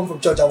the day we come from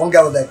church and one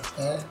guy was like,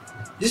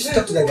 you should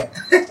talk to that guy.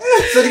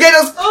 So the guy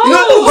just,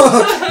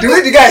 the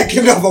way the guy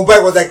came down from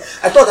bike was like,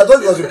 I thought it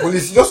was the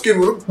police. He just came,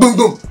 boom,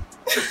 boom.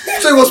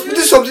 So he was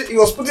putting something,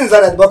 his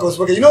hand at the back of his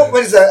pocket. You know,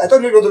 when I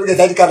thought maybe he was going to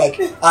get ID card,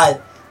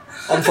 like,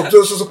 I'm from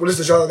so police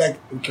station. I was like,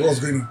 okay, what's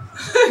going on?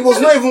 He was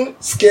not even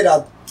scared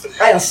at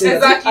I am Savior.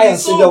 Exactly. I am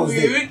It's Savior so was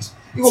there. rude.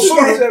 He was two so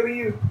guys rude. were with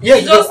you. Yeah,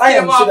 He just I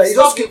am came up, Savior. He just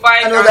stopped came the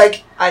bike and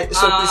I was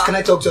and- like, please, can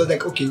I talk to you? I was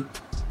like, okay.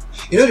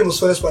 You know the most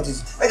funniest part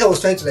is, like I was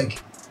trying to like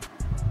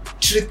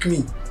trick me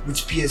with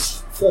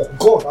PS4.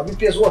 God, I mean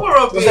PS1.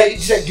 What He was like, he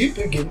said, do you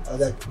play game? I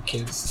was like,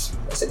 okay, this is.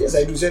 I said, yes,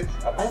 I do. He said,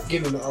 I have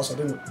game in my house. I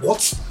don't know what.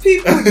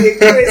 People they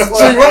crazy for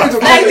So you want me to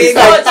that. come Like, with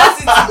no, like,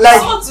 just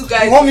like, so to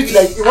guys. you want me to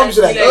like, you want me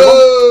to like, you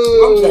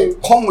want me to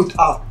like come with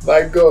her.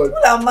 My God.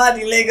 People are mad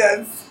in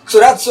Lagos. So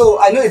that's so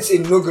I know it's a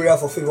no go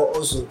for favor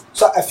also.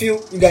 So I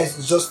feel you guys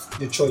it's just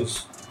the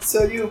choice.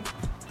 So you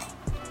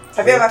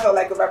have you ever felt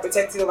like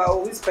overprotective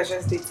about who's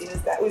precious dating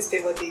is that who's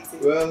favor dating?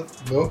 Well,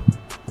 no.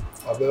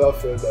 I've never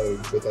felt that way,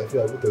 but I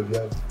feel both of you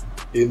have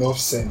enough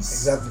sense.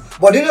 Exactly.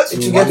 But you know So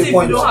to what get What the if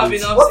point. you don't have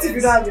enough What if sense?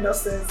 you don't have enough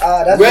sense?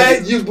 That's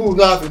When you both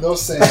don't have enough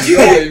sense, you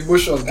your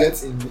emotions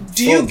get in.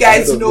 Do you front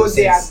guys of know your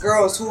there are sense.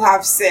 girls who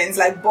have sense,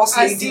 like boss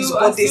I ladies, still-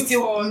 but I they still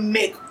still fall.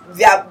 make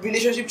their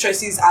relationship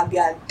choices and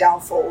their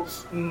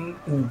downfalls?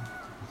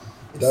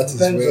 That is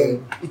depends when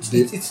on it's they-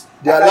 it's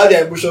They allow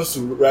their emotions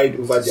to ride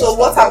over their So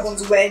what standard.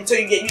 happens when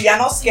you are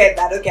not scared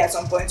that okay at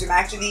some point you might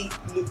actually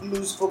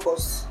lose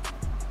focus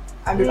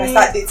and you might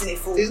start dating a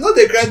fool? It's not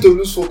a crime to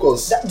lose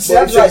focus, That- but that's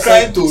it's why I a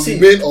crime said- to see-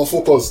 remain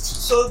unfocused.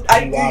 So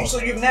Wow. so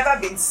you've never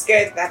been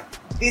scared that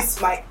this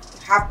might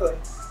happen.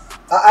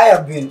 I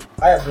have been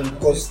Because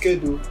because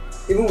scared though.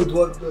 even with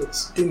what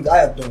things I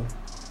have done.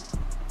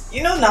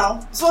 You know now,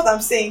 that's what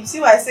I'm saying. See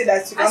why I say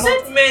that you I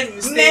cannot. said men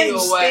will stay Men your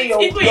stay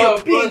wife. Even your your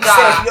pink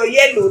brother. self, your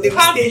yellow, they You will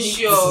can't stay. be This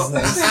sure. is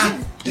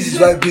nice. This is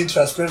why being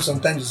transparent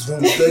sometimes is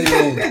wrong. Tell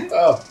you,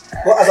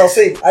 But as I was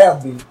saying, I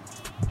have been.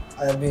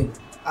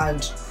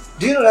 And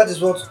do you know that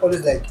is what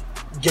always like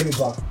get me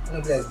back? And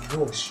I'll be like,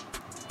 gosh,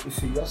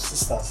 if you're your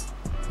sisters,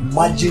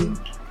 imagine.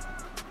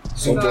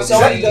 Somebody-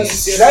 Somebody Should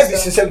does I be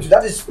sincere with you?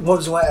 That is one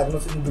reason why I have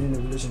not even been in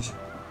a relationship.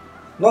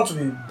 Not to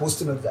be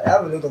boasting of that. I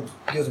have a lot of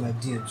girls in my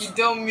DMs. You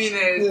don't mean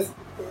it.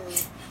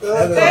 I have a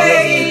lot of girls in my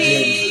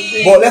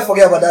Hey. DMs. But let's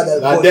forget about that.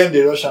 and But, then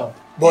they rush out.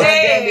 but,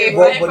 Hey,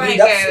 but fine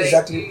that's guy.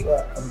 exactly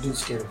what I'm doing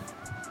scared of.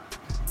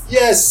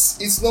 Yes,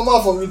 it's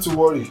normal for me to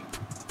worry.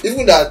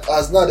 Even that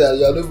as now that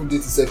you are not even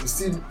dating sex, it's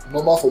still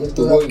normal for me to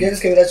So I'm worry. getting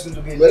scared that's going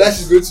to be Whether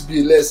she's going to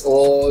be less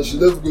or she's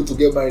not even going to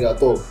get married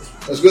at all.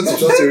 She's going to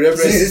just a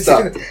reverend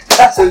sister.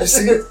 So you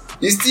see,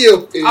 it's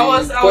still a I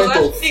was point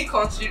of actually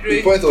considering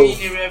the point of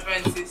being a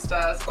reverend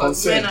sisters because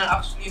concern. men are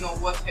actually not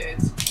worth it.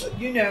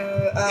 You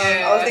know,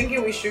 Yeah. I was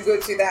thinking we should go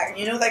to that.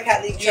 You know, the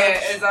Catholic Church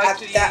Yeah,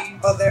 exactly. at that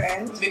other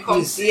end.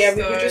 Become Yeah,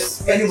 we could sisters.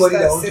 just anybody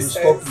that register wants to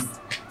sisters. stop you.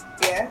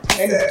 Yeah.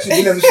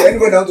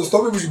 Anybody that wants to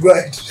stop you, we should go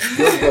ahead. just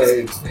go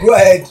ahead. Go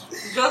ahead.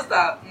 Just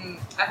that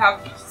I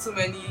have too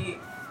many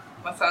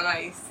maternal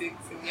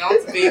instincts in me. I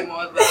want to be a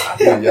mother.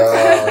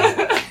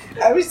 Yeah.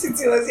 I wish it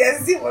was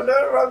yes, see for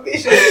no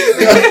rubbish.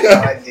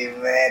 What do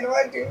men?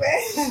 What do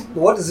men?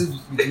 But what is it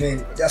with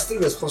men? They are still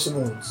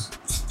responsible ones.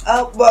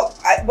 Well,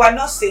 we're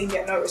not saying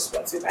they're not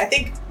responsible. I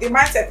think the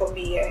mindset for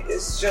me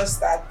is just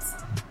that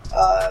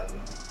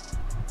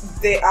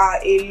there are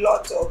a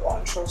lot of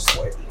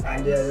untrustworthy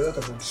And men. there are a lot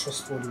of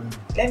untrustworthy women.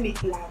 Let me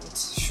land,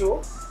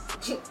 sure.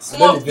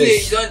 Small don't play,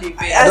 invest. you don't invest.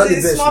 don't As in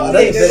invest, small man.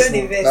 play, Don't they invest, don't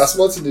man. invest. That's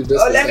not in the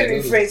investment. Oh, let me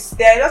rephrase.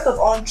 There are a lot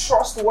of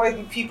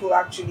untrustworthy people,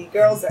 actually,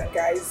 girls and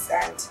guys,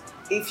 and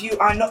if you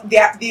are not,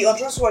 the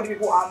untrustworthy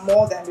people are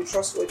more than the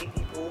trustworthy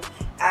people.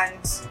 And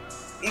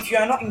if you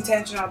are not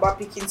intentional about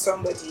picking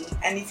somebody,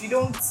 and if you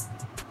don't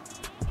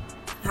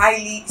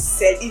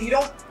if you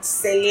don't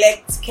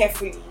select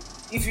carefully,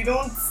 if you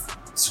don't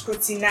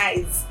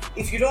scrutinize,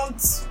 if you don't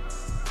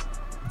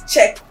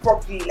check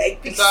properly,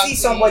 like Exactly. see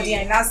somebody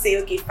and now say,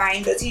 okay,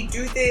 fine, does he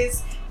do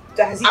this?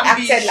 Has he And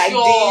be acted like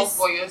sure this?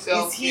 for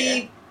yourself. Is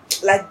he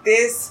like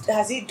this?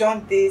 Has he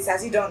done this?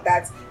 Has he done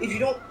that? If you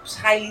don't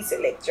highly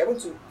select, you're going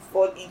to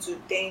fall into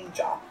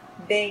danger.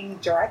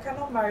 I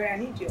cannot marry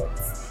an idiot.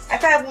 I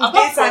can't even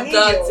Apart date an from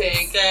that,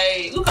 idiot.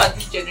 guy, look at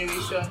this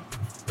generation.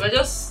 We're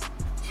just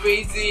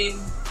raising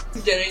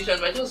this generation.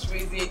 We're just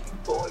raising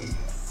boys.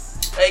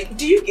 Like,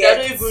 Do you I get?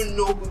 don't even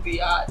know who they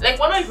are. Like,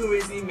 we're not even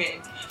raising men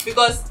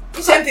because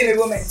Same thing with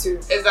women too.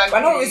 Exactly.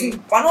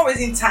 We're not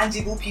raising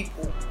tangible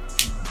people.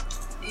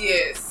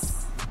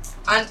 Yes,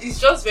 and it's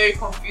just very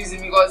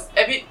confusing because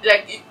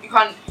you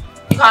can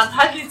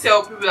hardly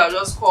tell people that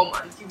just come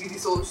and give you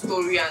this whole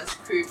story and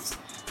script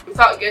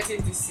without getting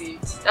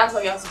deceived. That's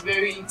why you have to be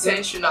very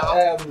intentional.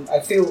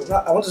 I feel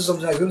I want to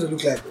something that's going to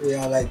look like we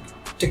are like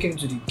taken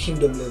to the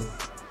kingdom level.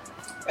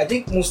 I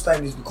think most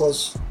time is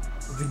because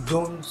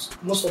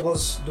most of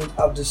us don't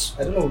have this,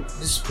 I don't know,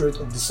 this spirit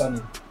of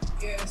discerning.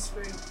 Yes,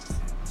 very.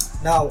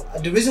 Now,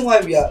 the reason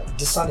why we are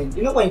discerning,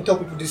 you know, when you tell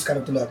people this kind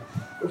of thing, that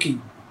okay,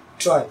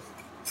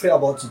 pray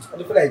about it.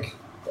 And they feel like,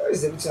 where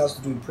is everything else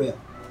to do with prayer?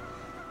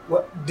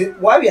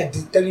 Why we are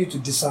telling you to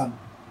discern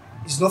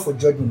is not for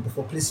judgment, but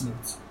for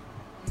placement.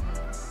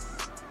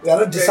 We are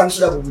not discerning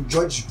so that we will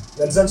judge you.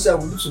 We are discerning so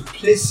that we need to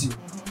place you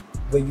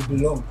where you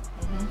belong.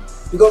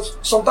 Because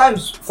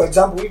sometimes, for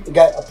example, if a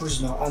guy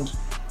approaches now, and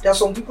there are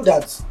some people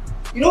that,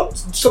 you know,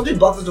 something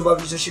baffles about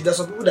relationship. There are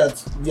some people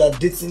that we are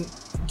dating.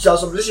 There are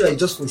some relationships that is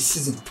just for a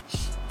season,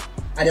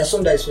 and there are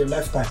some that is for a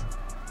lifetime.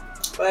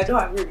 But I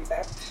don't agree with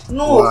that.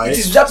 No, Why?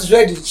 that is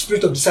where the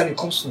spirit of discerning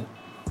comes from.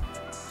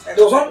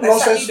 There was one I certainly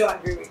nonsense. don't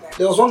agree with that.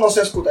 There was one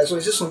nonsense quote I saw.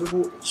 It says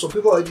some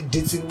people are already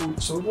dating.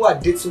 Some people are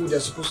dating who they're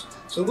supposed.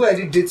 Some people are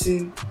already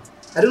dating.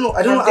 I don't know.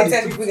 I don't know. How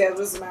Dated they- people they're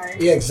supposed to marry.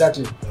 Yeah,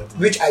 exactly.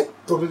 Which I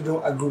probably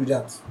don't agree with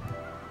that.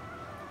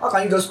 How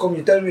can you just come?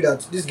 You tell me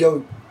that this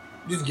girl,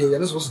 you're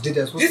not supposed to date.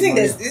 You're Do supposed you think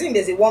to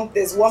marry.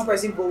 there's one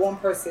person for one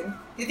person?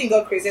 Do you think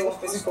God created one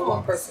person for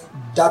one person?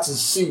 That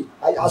is see.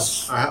 I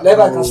as have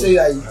never I no- can say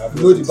I have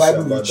know no the to say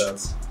Bible, about which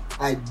that.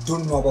 I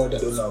don't know about I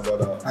don't that. know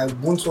about that. I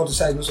won't want to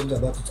say I know something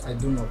about it. I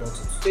don't know about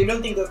it. So you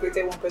don't think God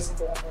created one person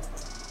for one person?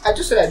 I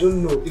just said I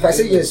don't know. If I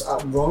say yes,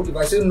 I'm wrong. If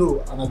I say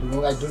no, I might be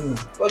wrong. I don't know.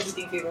 What do you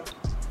think, Favor?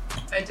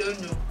 I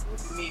don't know.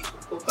 Me,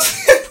 go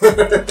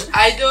back.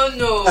 I don't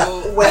know.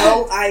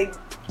 Well,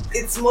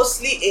 it's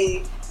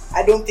mostly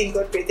I don't think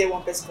God created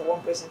one person for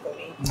one person for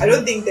me. I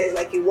don't think there's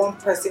like a one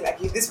person,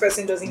 like if this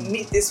person doesn't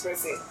meet this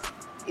person,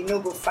 you know,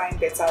 go find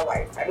better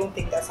wife. I don't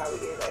think that's how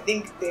it is. I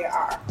think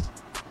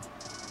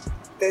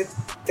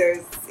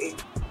there's a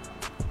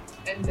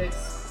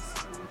Endless.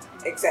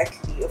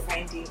 exactly you're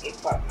finding a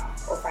partner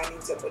or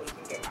finding somebody you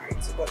can get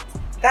married to. But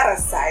that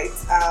aside,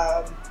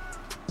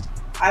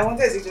 I wanted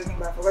to say something,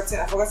 but I've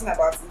forgotten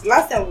about it. The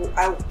last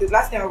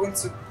thing we're going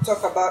to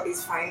talk about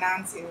is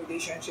finance in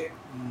relationship.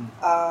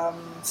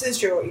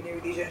 Since you're in a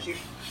relationship,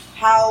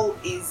 how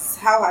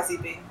has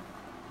it been?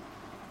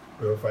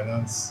 Well,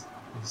 finance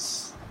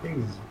is, I think,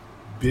 is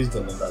based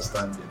on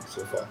understanding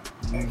so far.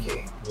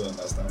 Okay. Good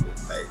understanding.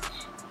 Like,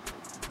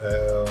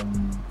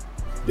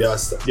 there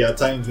are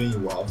times when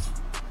you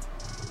have,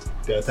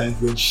 there are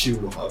times when she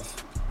will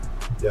have,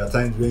 there are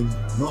times when you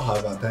will not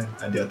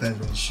have, and there are times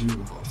when she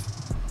will have.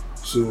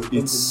 So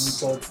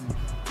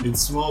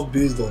it's more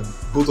based on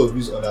both of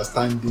you's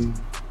understanding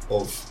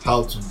of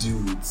how to deal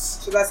with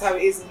So that's how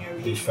it is in your the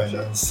relationship.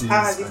 finances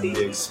How has it and been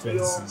the in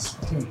expenses.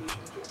 your relationship?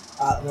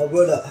 My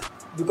brother,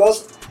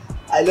 because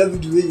I love you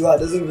the way you are,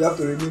 doesn't mean you have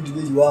to remain the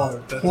way you are.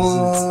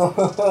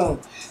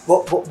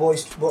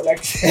 But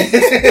like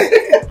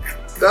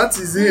That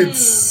is it.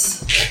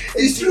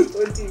 it's true.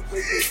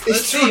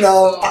 It's true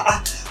now.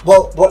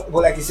 But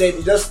like you said,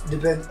 it just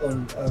depends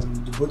on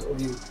the both of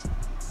you.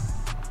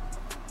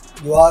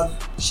 You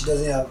have, she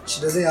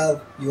doesn't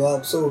have, you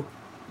have. So it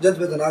just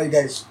depends on how you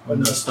guys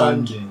understand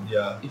Understanding,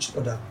 yeah. each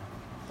other.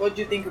 What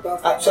do you think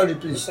about finance? Sorry,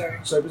 please. Sorry.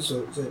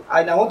 Sorry.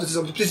 I want to say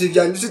something. Please, if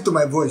you are listening to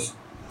my voice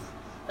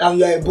and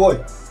you are a boy,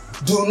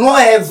 do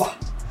not ever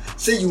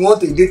say you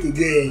want to date a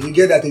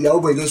girl that a Yahoo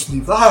boy just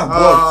leave.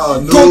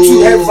 God. No, Don't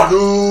you ever.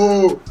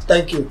 No.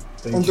 Thank you.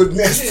 Thank On you. to the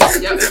next.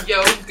 Your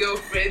own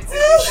girlfriend. So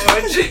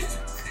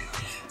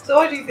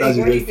what do you think? That's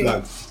a What do you red think?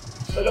 flag.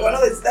 But I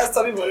know that's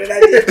something more than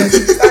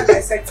that. Start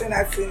dissecting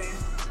that feeling.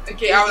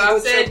 Okay, I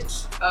would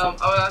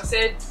have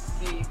said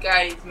the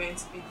guy is meant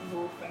to be the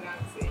whole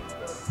financing.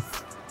 But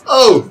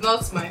Oh, it's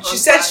not my husband. She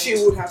said she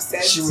would have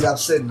said. She would have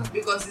said no.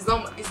 Because it's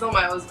not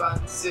my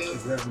husband. So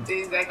Exactly.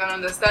 there's like an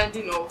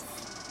understanding of,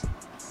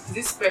 is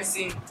this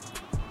person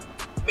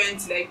meant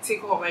to like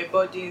take all my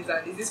burdens,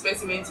 and is this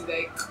person meant to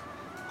like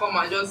come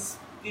and just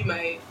be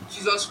my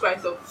Jesus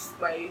Christ of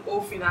my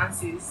whole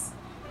finances,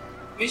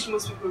 which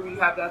most people really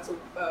have that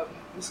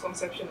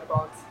misconception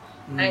about.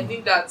 And I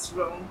think that's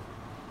wrong.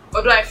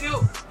 Although I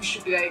feel it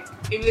should be like,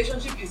 a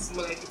relationship is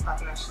more like a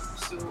partnership,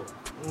 so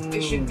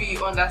there should be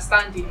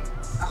understanding.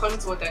 According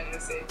to what Daniel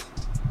said,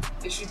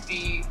 there should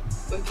be,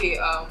 okay,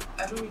 I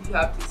don't really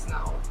have this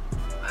now,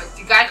 and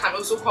the guy can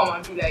also come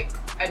and be like,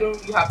 I don't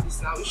really have this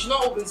now. It should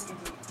not always be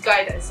the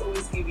guy that's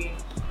always giving,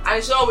 and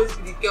it should not always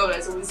be the girl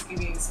that's always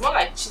giving. It's more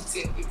like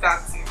cheating, if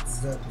that's it.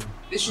 Exactly.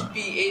 There should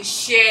be a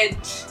shared,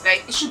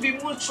 like, it should be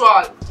mutual.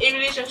 A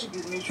relationship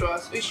is mutual,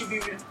 so it should be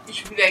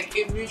like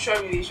a mutual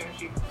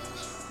relationship.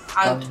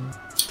 And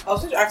I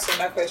was going to ask you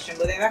that question,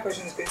 but then that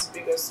question is going to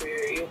bring us to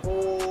a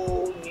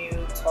whole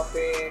new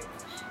topic,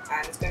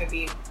 and it's going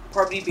to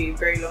probably be a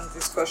very long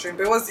discussion.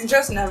 But it was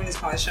interesting having this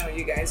conversation with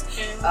you guys.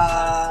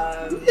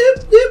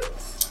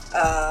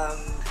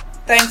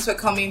 Thanks for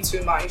coming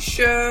to my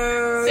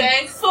show.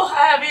 thanks for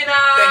having us.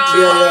 Thanks for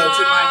Yeah, coming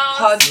to my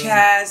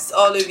podcast.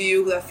 All of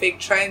you who are fake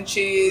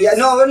trenches. Yeah,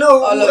 no. All of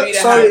you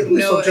that Sorry, have who's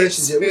no from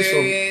trenches here? Who's from?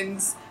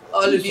 experience.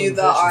 All of who's you from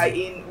that are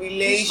trenches? in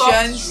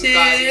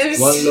relationships.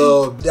 one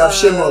love. They have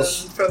shame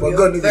us. From But your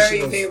God knows they very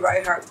shame us.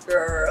 favorite hard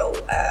girl.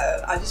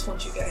 I just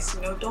want you guys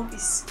to know, don't be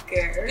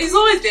scared. It's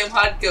always them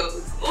hard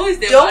girls. Always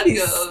them Don't hard be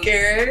girls.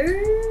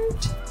 scared.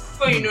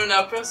 Before you know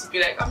now, Pros will be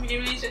like, I'm in a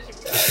relationship,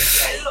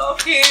 guys. I love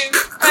him.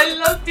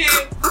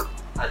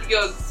 Hard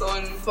girls,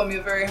 son. From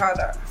your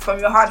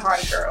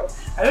hard girl.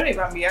 I don't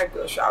even be a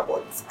girl, sure,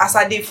 but as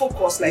I did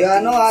focus like You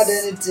are not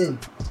this, had anything.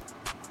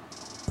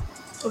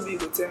 so be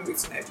good to me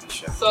tonight,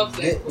 sure. Soft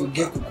like You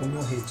get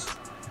coconut head.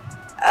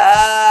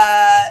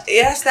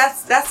 Yes,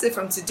 that's it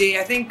from today.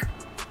 I think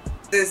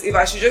if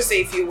I should just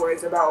say a few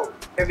words about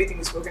everything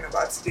we've spoken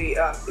about today,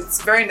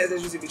 it's very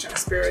necessary to be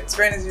transparent. It's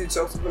very necessary to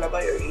talk to people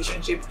about your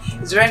relationship.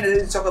 It's very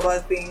necessary to talk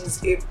about things.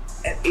 It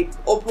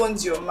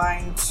opens your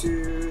mind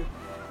to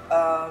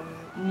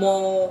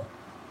more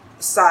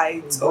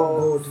sides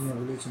God of in a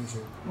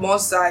relationship. more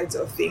sides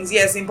of things.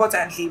 Yes,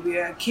 importantly, we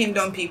are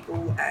kingdom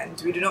people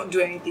and we do not do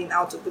anything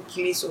out of the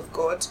place of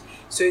God.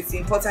 So it's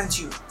important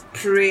you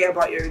pray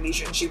about your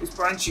relationship. It's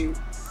important you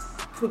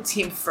put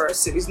him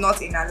first. If it's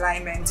not in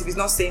alignment, if it's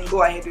not saying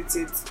go ahead with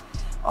it,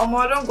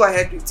 don't go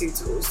ahead with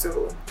it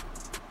also.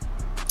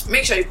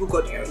 Make sure you put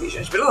God in your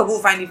relationship. A lot of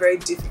people find it very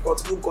difficult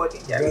to put God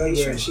in their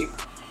relationship.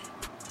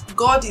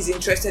 God is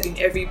interested in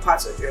every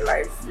part of your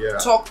life. Yeah.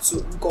 Talk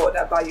to God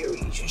about your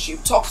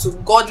relationship. Talk to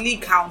godly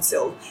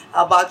counsel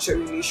about your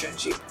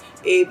relationship.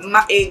 A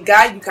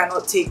guy you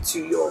cannot take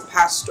to your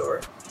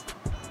pastor,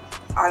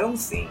 I don't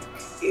think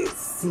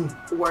is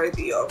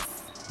worthy of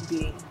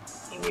being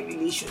in a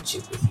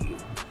relationship with you.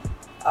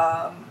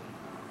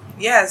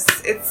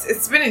 Yes,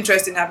 it's been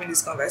interesting having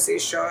this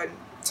conversation.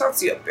 Talk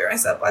to your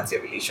parents about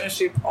your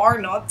relationship or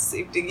not.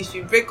 If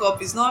you break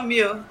up, it's not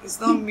me.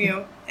 It's not me.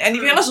 And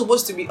if you're not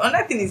supposed to be,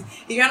 another thing is,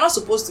 if you're not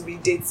supposed to be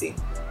dating,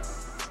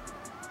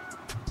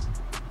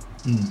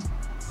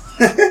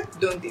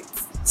 don't date.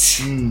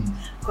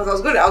 Because I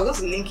was going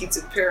to link it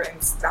to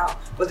parents now,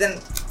 but then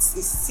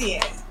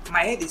my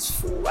head is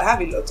full. I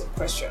have a lot of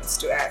questions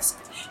to ask.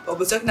 But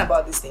we're talking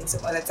about these things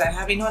some other time,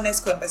 having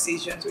honest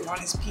conversations with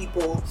honest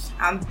people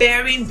and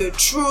bearing the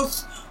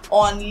truth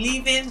on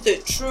living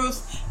the truth.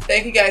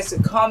 Thank you guys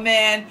for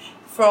coming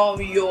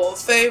from your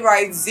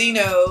favorite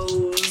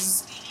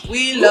Zenos.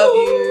 We love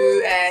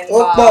you and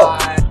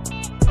bye.